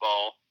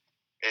 baseball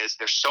is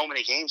there's so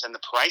many games and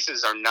the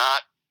prices are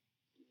not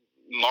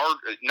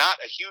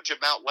a huge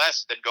amount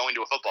less than going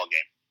to a football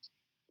game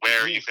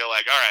where you feel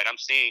like, all right, I'm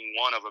seeing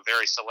one of a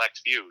very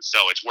select few,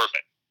 so it's worth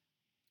it.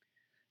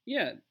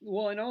 Yeah,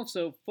 well, and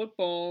also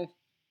football,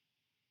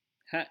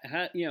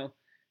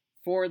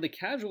 for the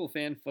casual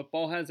fan,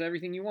 football has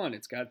everything you want.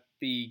 It's got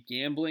the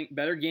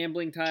better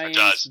gambling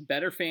tie-ins,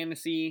 better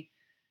fantasy.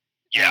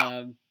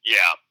 Yeah,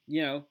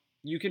 yeah.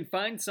 You can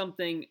find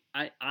something.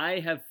 I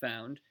have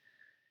found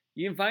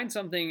you can find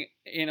something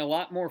in a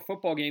lot more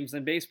football games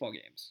than baseball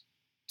games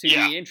to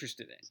be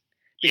interested in.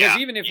 Because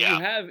even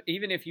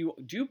if you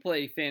do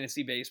play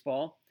fantasy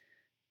baseball,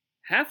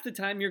 half the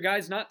time your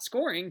guy's not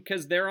scoring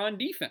because they're on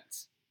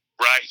defense.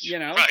 Right.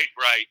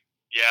 Right.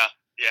 Yeah.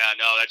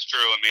 No, that's true.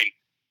 I mean,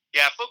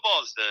 yeah,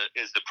 football is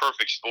the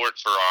perfect sport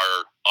for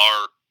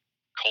our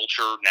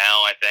culture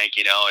now. I think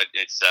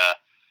it's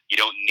you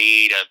don't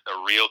need a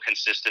real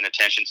consistent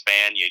attention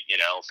span.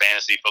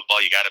 Fantasy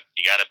football you gotta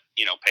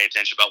pay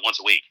attention about once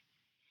a week.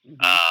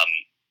 Mm-hmm.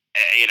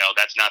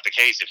 That's not the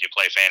case if you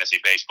play fantasy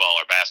baseball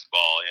or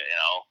basketball.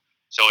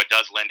 So it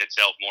does lend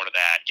itself more to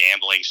that.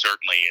 Gambling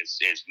certainly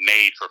is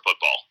made for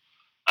football.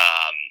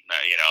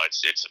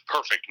 It's a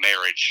perfect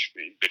marriage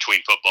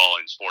between football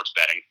and sports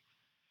betting.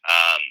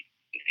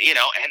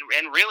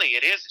 And really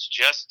it is.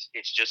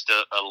 It's just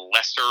a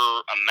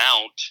lesser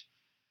amount.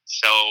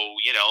 So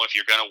if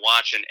you're going to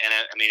watch and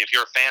I mean, if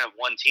you're a fan of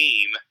one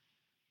team,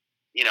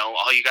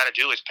 all you got to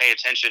do is pay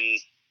attention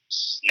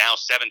now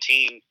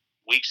 17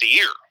 weeks a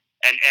year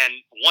and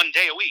 1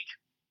 day a week.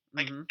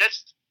 Like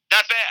that's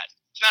not bad.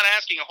 It's not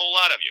asking a whole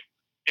lot of you.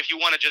 If you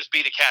want to just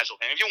be the casual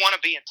fan, if you want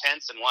to be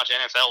intense and watch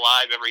NFL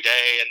live every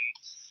day and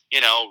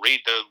read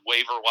the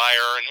waiver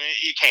wire, and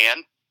you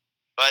can.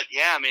 But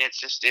yeah, I mean,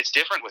 it's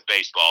different with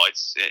baseball.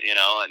 It's and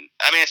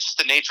I mean, it's just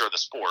the nature of the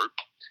sport.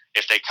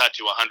 If they cut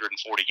to 140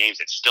 games,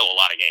 it's still a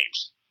lot of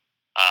games.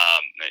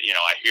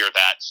 I hear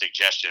that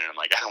suggestion, and I'm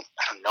like, I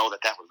don't know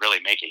that would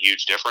really make a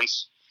huge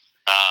difference.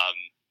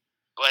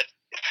 But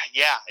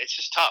yeah, it's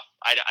just tough.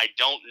 I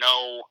don't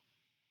know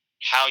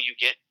how you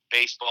get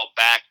baseball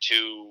back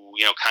to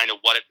kind of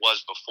what it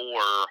was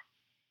before,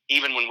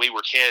 even when we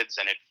were kids,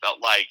 and it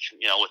felt like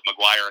with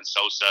McGwire and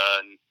Sosa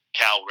and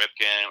Cal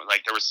Ripken,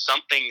 like there was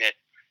something that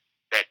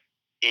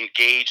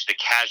engaged the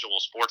casual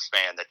sports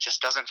fan that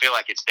just doesn't feel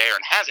like it's there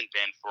and hasn't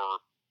been for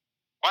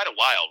quite a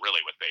while, really,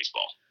 with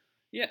baseball.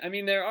 Yeah, I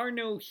mean, there are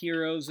no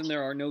heroes and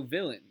there are no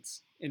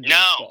villains in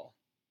baseball.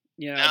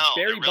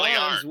 Barry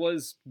Bonds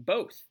was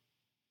both.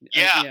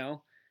 Yeah.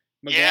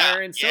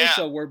 McGwire and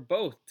Sosa were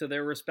both to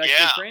their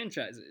respective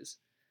franchises.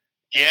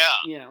 And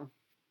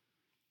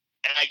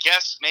I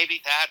guess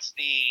maybe that's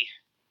the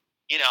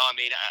I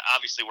mean,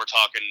 obviously we're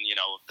talking,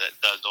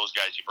 those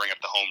guys, you bring up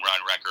the home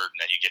run record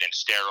and then you get into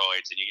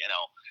steroids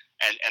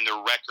and, and the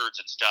records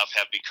and stuff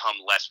have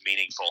become less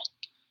meaningful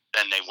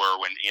than they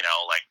were when,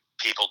 like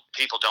people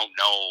don't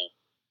know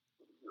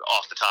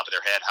off the top of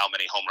their head how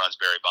many home runs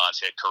Barry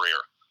Bonds hit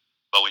career.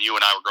 But when you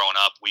and I were growing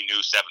up, we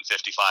knew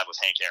 755 was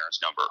Hank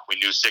Aaron's number.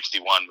 We knew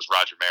 61 was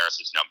Roger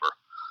Maris's number.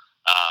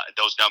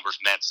 Those numbers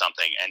meant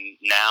something. And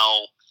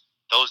now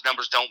those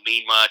numbers don't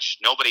mean much.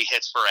 Nobody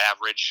hits for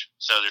average,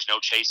 so there's no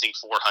chasing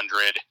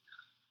 400.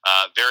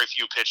 Very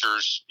few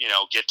pitchers,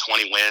 get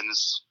 20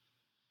 wins.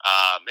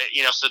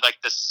 So like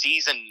the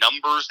season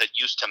numbers that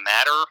used to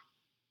matter,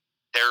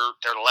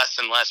 they're less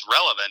and less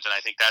relevant, and I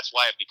think that's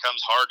why it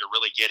becomes hard to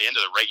really get into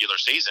the regular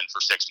season for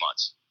 6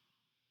 months.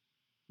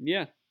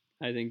 Yeah,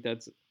 I think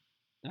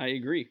I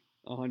agree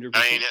 100%.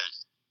 I mean,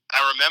 I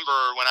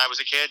remember when I was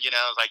a kid,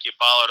 like you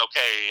followed,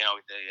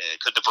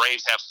 could the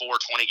Braves have 4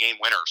 20-game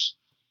winners?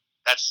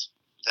 That's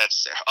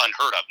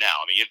unheard of now.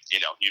 I mean,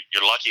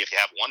 you're lucky if you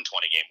have 1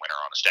 20-game winner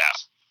on a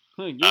staff.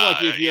 You're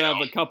lucky if you have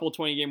a couple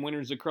 20-game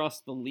winners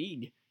across the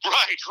league.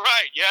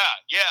 Right. Yeah.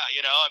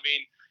 I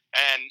mean,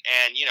 and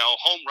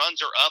home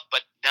runs are up,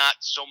 but not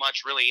so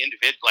much really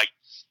individual. Like,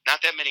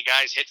 not that many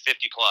guys hit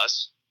 50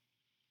 plus.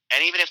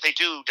 And even if they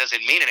do, does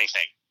it mean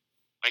anything?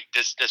 Like,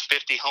 does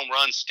 50 home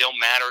runs still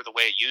matter the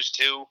way it used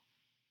to?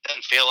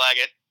 Doesn't feel like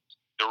it.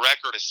 The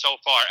record is so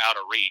far out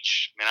of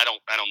reach. I mean, I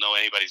don't know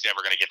anybody's ever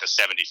going to get to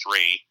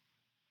 73,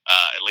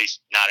 at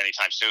least not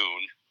anytime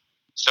soon.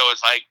 So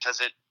it's like,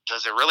 does it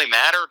really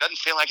matter? It doesn't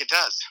feel like it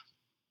does.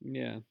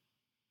 Yeah.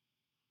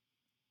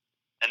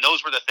 And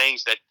those were the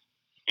things that,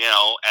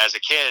 as a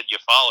kid, you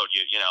followed.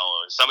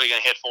 Somebody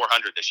going to hit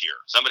 400 this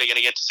year. Somebody going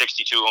to get to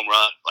 62 home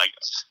run. Like,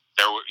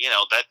 there were,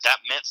 that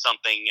meant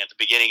something at the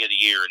beginning of the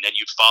year, and then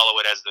you'd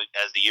follow it as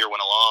the year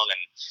went along.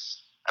 And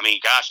I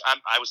mean, gosh,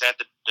 I was at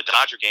the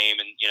Dodger game,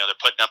 and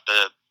they're putting up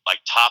the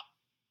top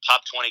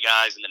 20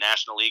 guys in the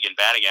National League in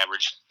batting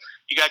average.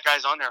 You got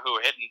guys on there who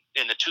are hitting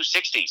in the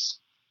 260s.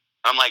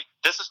 I'm like,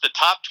 this is the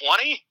top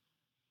 20.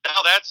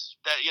 Now that's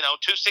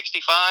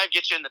 265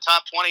 gets you in the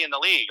top 20 in the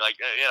league. Like,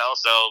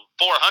 so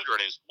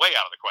 400 is way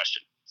out of the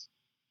question.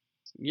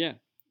 Yeah,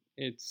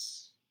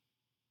 it's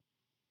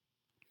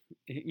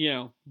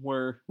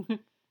we're.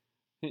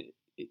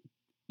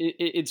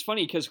 It's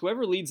funny because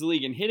whoever leads the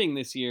league in hitting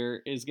this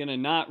year is going to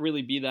not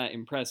really be that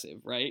impressive,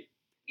 right?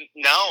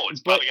 No,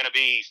 it's probably going to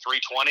be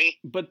 320.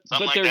 But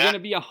they're going to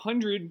be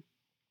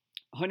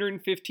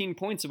 115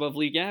 points above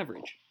league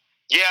average.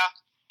 Yeah.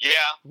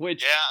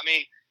 Which, I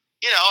mean,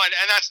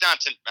 and that's not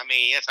to. I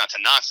mean, it's not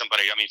to knock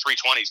somebody. I mean,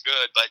 320 is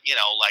good, but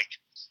we've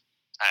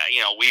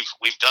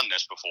done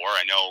this before.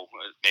 I know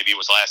maybe it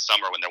was last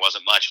summer when there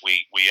wasn't much.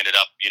 We ended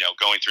up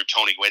going through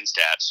Tony Gwynn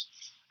stats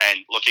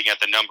and looking at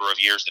the number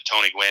of years that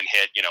Tony Gwynn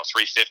hit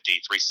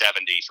 350, 370,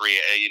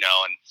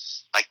 and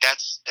like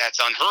that's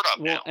unheard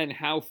of now. And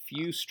how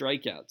few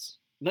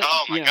strikeouts.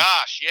 Oh my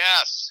gosh,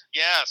 yes,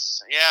 yeah.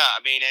 I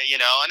mean,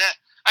 and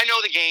I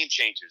know the game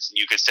changes, and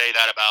you could say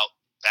that about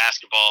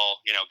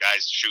basketball.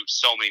 Guys shoot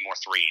so many more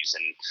threes,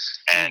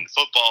 and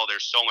football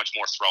there's so much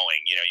more throwing.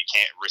 You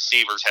can't.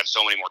 Receivers have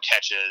so many more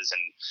catches,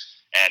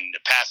 and the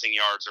passing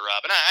yards are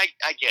up. And I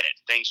get it.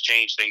 Things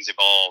change, things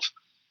evolve,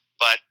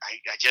 but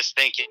I just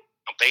think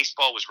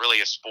baseball was really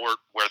a sport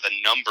where the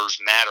numbers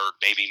mattered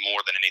maybe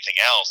more than anything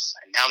else,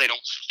 and now they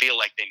don't feel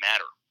like they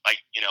matter. Like,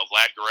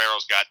 Vlad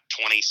Guerrero's got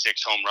 26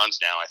 home runs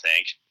now, I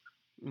think.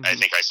 Mm-hmm. I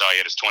think I saw he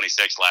had his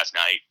 26 last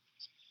night.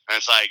 And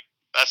it's like,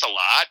 that's a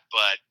lot,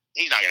 but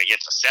he's not going to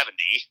get to 70.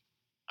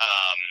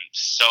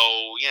 So,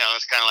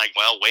 it's kind of like,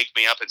 well, wake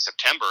me up in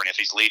September, and if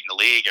he's leading the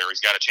league or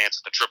he's got a chance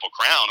at the Triple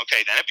Crown,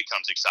 okay, then it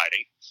becomes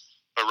exciting.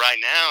 But right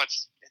now,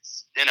 it's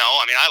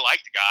I mean, I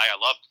like the guy. I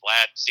love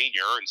Vlad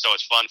Sr., and so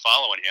it's fun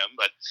following him,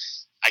 but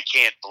I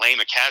can't blame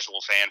a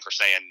casual fan for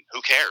saying,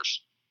 who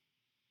cares?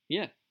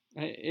 Yeah.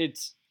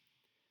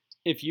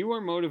 If you are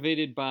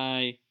motivated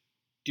by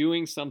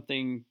doing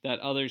something that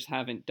others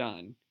haven't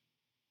done,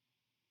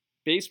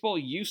 baseball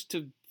used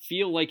to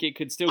feel like it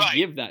could still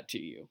give that to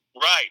you.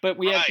 Right. But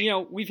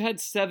we've had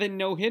 7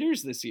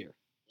 no-hitters this year.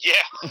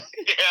 Yeah. I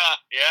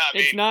mean,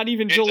 it's not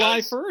even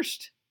July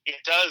 1st. It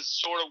does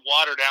sort of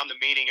water down the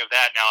meaning of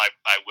that. Now,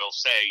 I will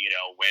say,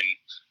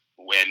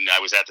 when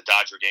I was at the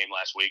Dodger game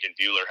last week and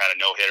Buehler had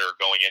a no-hitter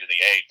going into the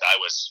 8th, I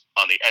was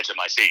on the edge of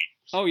my seat.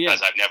 Oh, yeah.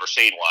 Because I've never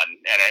seen one.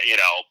 And,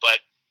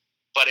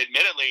 but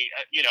admittedly,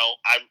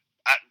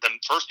 the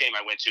first game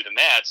I went to, the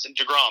Mets, and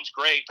DeGrom's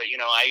great, but,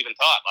 I even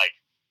thought,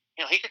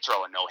 he could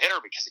throw a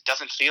no-hitter because it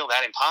doesn't feel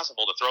that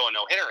impossible to throw a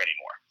no-hitter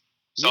anymore.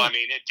 So, I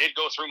mean, it did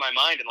go through my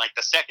mind in,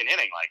 the second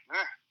inning,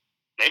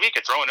 maybe he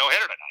could throw a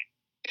no-hitter tonight.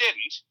 He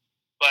didn't.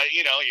 But,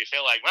 you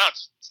feel like, well,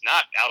 it's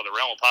not out of the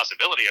realm of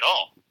possibility at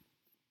all.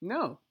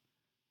 No.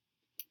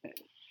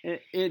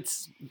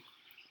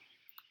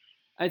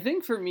 I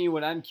think for me,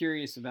 what I'm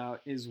curious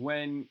about is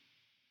when,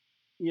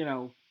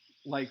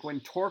 when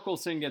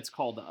Torkelson gets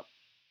called up.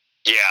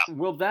 Yeah.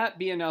 Will that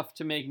be enough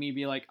to make me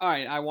be like, all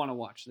right, I want to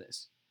watch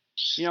this?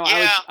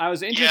 I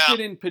was interested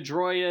in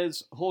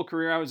Pedroia's whole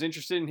career. I was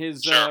interested in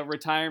his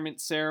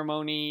retirement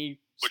ceremony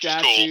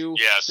statue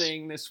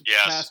thing this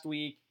past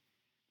week.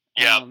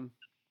 Yeah.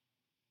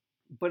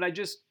 But I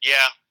just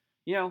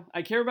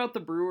I care about the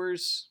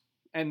Brewers,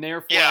 and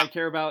therefore I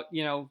care about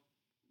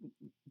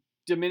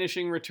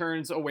diminishing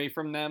returns away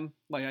from them.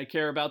 Like I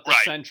care about the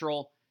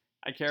Central,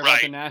 I care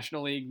about the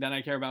National League, then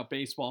I care about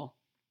baseball.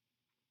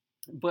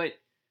 But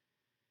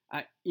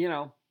I'm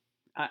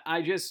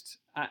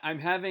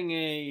having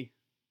a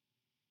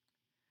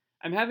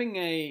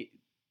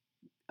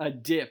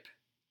dip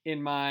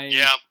in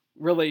my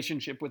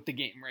relationship with the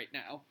game right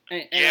now,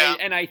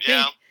 and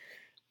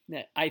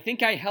I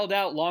think I held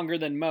out longer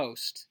than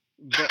most.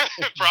 But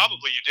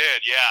probably you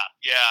did, yeah.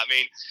 I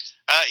mean,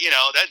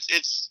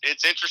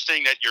 it's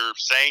interesting that you're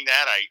saying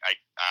that. I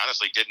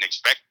honestly didn't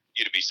expect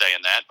you to be saying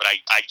that, but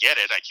I get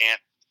it. I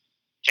can't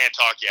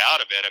talk you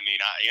out of it. I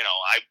mean,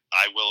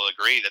 I will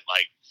agree that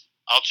like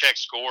I'll check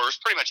scores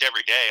pretty much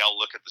every day. I'll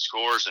look at the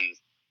scores, and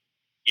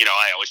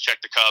I always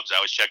check the Cubs.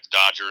 I always check the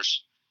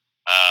Dodgers.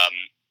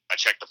 I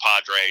check the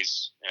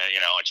Padres. I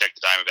check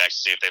the Diamondbacks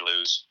to see if they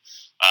lose.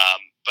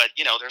 But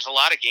there's a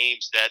lot of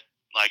games that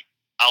like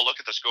I'll look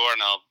at the score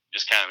and I'll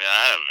just kind of,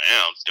 I don't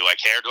know, do I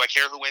care? Do I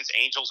care who wins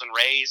Angels and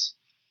Rays?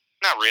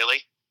 Not really.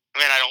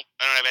 I mean, I don't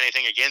have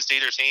anything against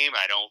either team.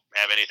 I don't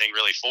have anything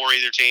really for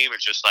either team.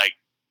 It's just like,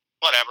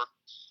 whatever.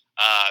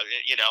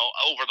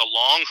 Over the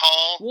long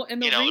haul,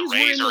 and the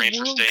Rays were in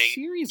the World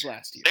Series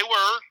last year. They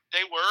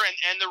were,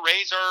 and the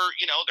Rays are,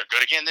 they're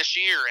good again this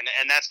year,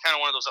 and that's kind of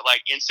one of those that,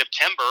 like, in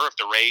September, if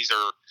the Rays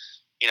are,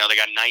 they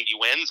got 90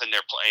 wins and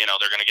they're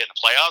going to get in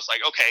the playoffs,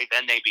 like, okay,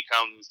 then they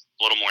become a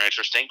little more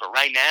interesting. But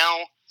right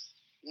now,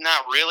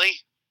 not really.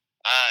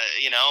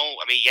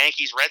 I mean,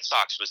 Yankees Red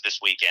Sox was this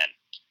weekend.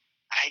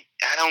 I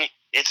don't.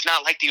 It's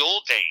not like the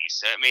old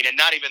days. I mean, and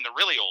not even the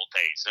really old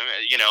days.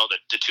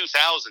 The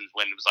 2000s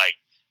when it was like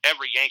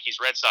every Yankees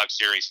Red Sox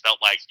series felt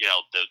like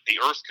the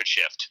earth could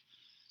shift.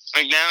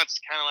 I mean, now it's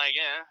kind of like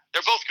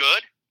they're both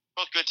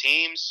good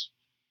teams,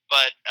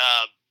 but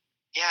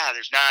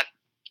there's not.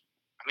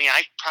 I mean,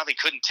 I probably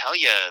couldn't tell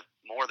you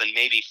more than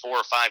maybe 4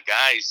 or 5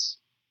 guys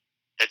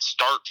that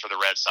start for the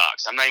Red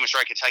Sox. I'm not even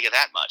sure I can tell you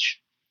that much.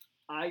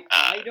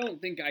 I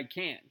don't think I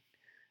can.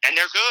 And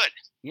they're good.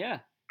 Yeah.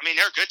 I mean,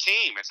 they're a good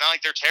team. It's not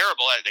like they're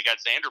terrible. They got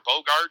Xander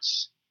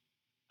Bogaerts.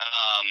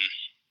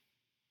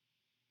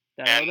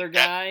 That other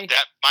guy.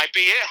 That might be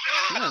it.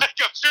 Yeah.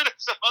 I'm sure there's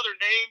some other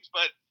names,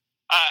 but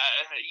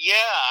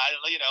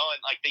and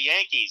like the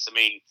Yankees. I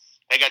mean,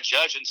 they got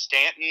Judge and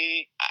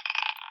Stanton.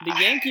 The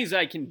Yankees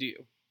I can do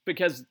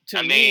because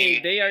to me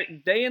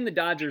they and the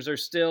Dodgers are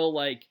still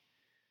like.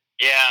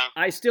 Yeah.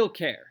 I still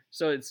care.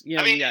 So it's you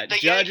got the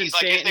Judge Yankees, and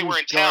Stanton. Like if they were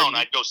in town, Gardner.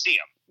 I'd go see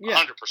them.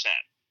 Yeah. 100%.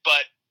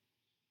 But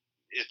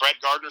is Brett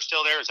Gardner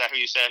still there? Is that who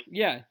you said?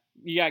 Yeah.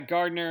 You got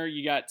Gardner,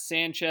 you got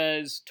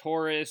Sanchez,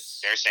 Torres.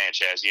 There's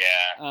Sanchez,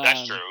 yeah.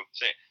 That's true.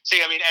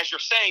 See, I mean, as you're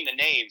saying the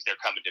names, they're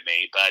coming to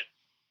me, but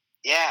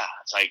yeah,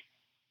 it's like,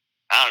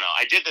 I don't know.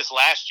 I did this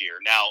last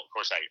year. Now, of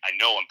course, I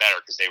know them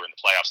better because they were in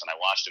the playoffs and I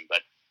watched them,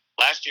 but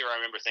last year I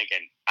remember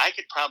thinking, I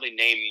could probably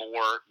name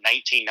more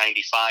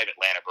 1995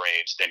 Atlanta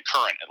Braves than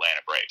current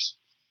Atlanta Braves.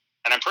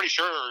 And I'm pretty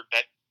sure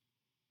that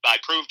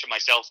I proved to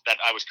myself that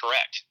I was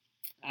correct.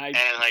 And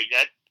like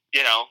that,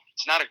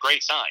 it's not a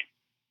great sign.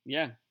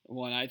 Yeah.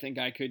 Well, I think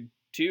I could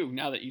too.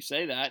 Now that you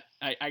say that,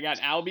 I got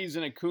Albies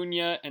and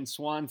Acuna and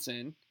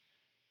Swanson.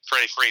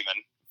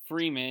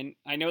 Freeman.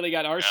 I know they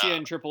got Arcia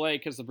in AAA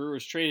because the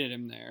Brewers traded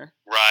him there.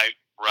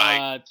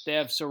 Right. They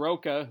have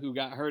Soroka who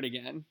got hurt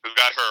again.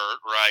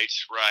 Right.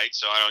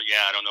 So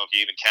I don't know if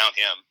you even count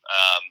him.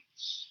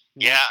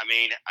 I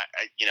mean,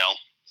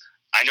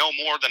 I know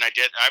more than I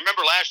did. I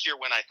remember last year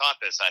when I thought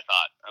this, I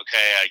thought,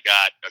 okay, I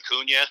got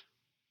Acuna.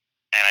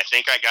 And I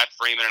think I got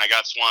Freeman and I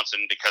got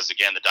Swanson because,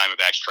 again, the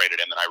Diamondbacks traded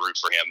him, and I root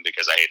for him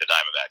because I hate the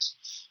Diamondbacks.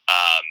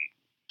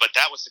 But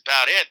that was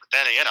about it. But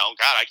then,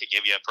 God, I could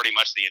give you pretty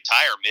much the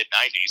entire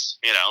mid-'90s,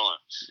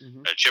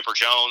 Chipper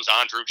Jones,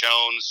 Andrew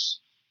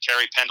Jones,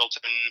 Terry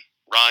Pendleton,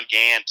 Ron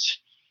Gant,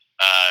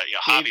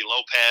 Javi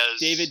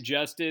Lopez. David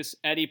Justice,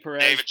 Eddie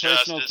Perez,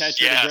 personal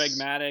catcher to Greg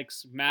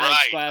Maddux,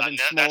 Maddox, Glavine,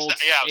 Smoltz,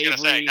 I was going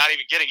to say, Avery. not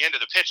even getting into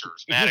the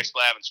pitchers. Maddox,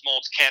 Glavine,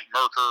 Smoltz, Kent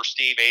Merker,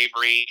 Steve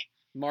Avery,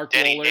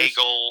 Denny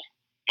Nagel,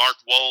 Mark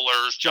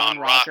Wohlers, John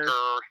Rocker.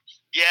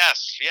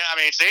 Yes. Yeah. I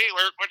mean, see,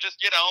 we're just,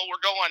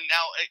 we're going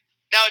now.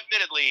 Now,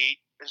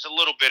 admittedly, there's a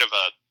little bit of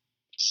a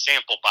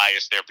sample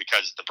bias there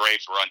because the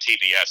Braves were on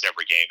TBS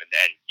every game. And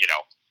then,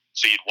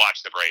 so you'd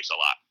watch the Braves a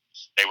lot.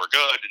 They were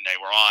good and they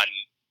were on,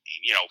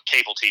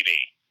 cable TV.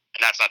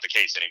 And that's not the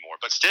case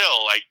anymore. But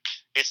still, like,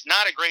 it's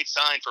not a great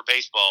sign for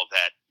baseball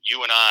that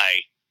you and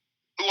I,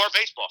 who are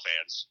baseball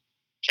fans,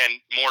 can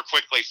more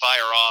quickly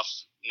fire off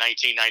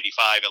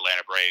 1995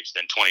 Atlanta Braves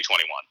than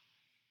 2021.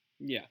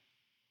 Yeah,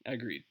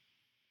 agreed.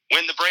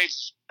 When the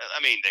Braves, I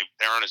mean,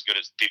 they aren't as good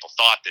as people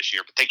thought this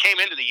year, but they came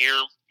into the year,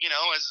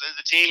 as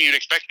a team you'd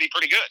expect to be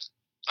pretty good. It's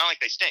not like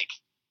they stink.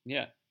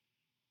 Yeah.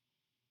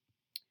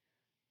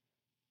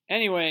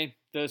 Anyway,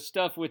 the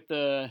stuff with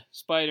the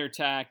spider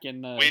tack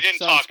and the we didn't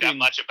talk that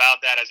much about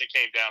that as it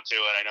came down to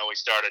it. I know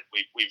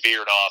we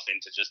veered off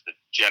into just the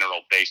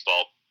general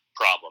baseball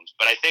problems,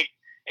 but I think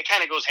it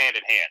kind of goes hand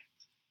in hand.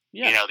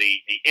 Yeah. You know,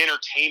 the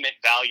entertainment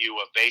value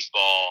of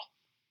baseball,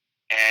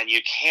 and you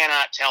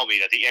cannot tell me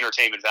that the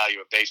entertainment value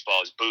of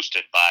baseball is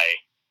boosted by,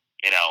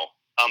 you know,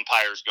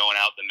 umpires going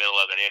out in the middle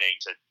of an inning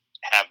to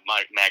have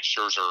Max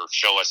Scherzer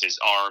show us his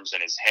arms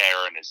and his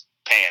hair and his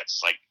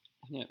pants. Like,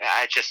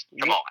 I just,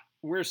 come on.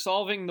 We're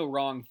solving the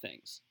wrong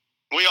things.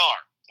 We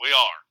are.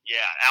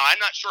 Yeah. Now, I'm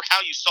not sure how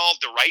you solve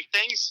the right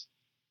things.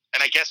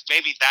 And I guess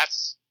maybe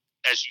that's,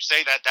 as you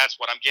say that's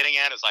what I'm getting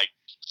at, is like,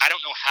 I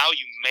don't know how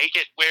you make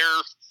it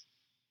where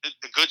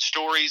the good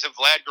stories of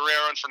Vlad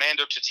Guerrero and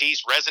Fernando Tatis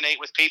resonate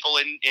with people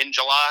in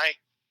July.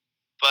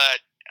 But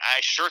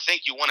I sure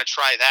think you want to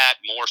try that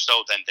more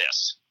so than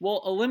this.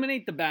 Well,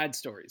 eliminate the bad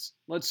stories.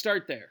 Let's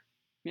start there.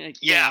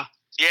 Yeah.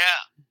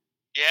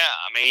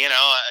 I mean, you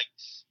know,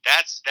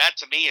 that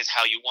to me is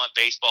how you want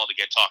baseball to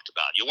get talked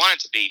about. You want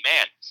it to be,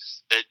 man.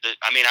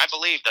 I mean, I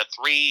believe the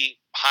 3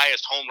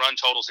 highest home run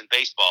totals in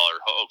baseball are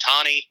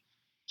Ohtani,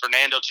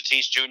 Fernando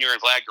Tatis Jr.,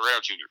 and Vlad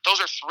Guerrero Jr. Those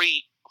are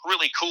 3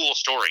 really cool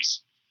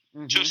stories.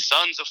 Mm-hmm. 2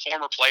 sons of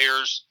former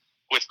players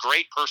with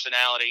great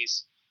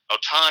personalities.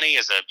 Ohtani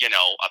is a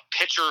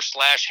pitcher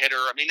 / hitter.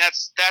 I mean,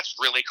 that's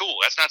really cool.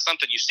 That's not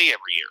something you see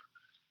every year.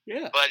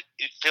 Yeah. But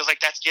it feels like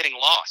that's getting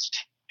lost.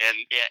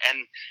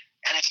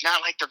 And it's not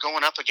like they're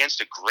going up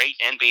against a great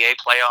NBA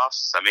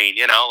playoffs. I mean,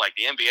 you know, like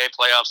the NBA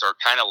playoffs are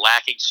kind of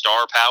lacking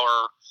star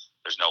power.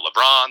 There's no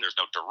LeBron. There's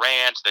no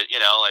Durant. That, you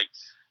know, like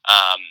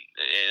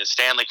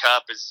Stanley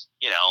Cup is,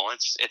 you know,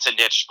 it's a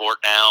niche sport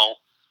now.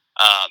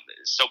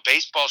 So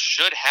baseball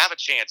should have a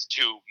chance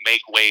to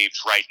make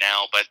waves right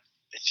now, but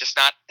it's just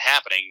not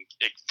happening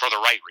for the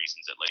right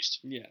reasons, at least.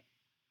 Yeah.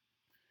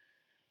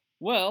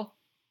 Well,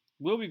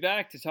 we'll be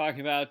back to talk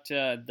about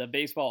the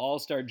baseball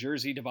all-star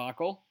jersey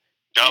debacle.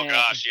 Oh,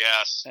 gosh,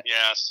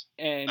 yes.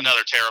 And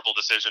another terrible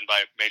decision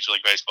by Major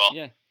League Baseball.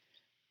 Yeah.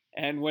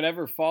 And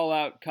whatever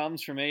fallout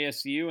comes from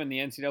ASU and the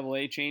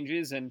NCAA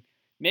changes, and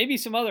maybe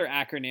some other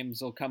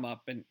acronyms will come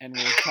up, and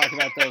we'll talk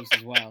about those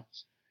as well.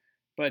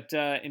 But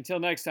until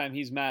next time,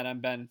 he's Matt.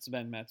 I'm Ben. It's the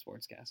Ben Matt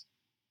Sportscast.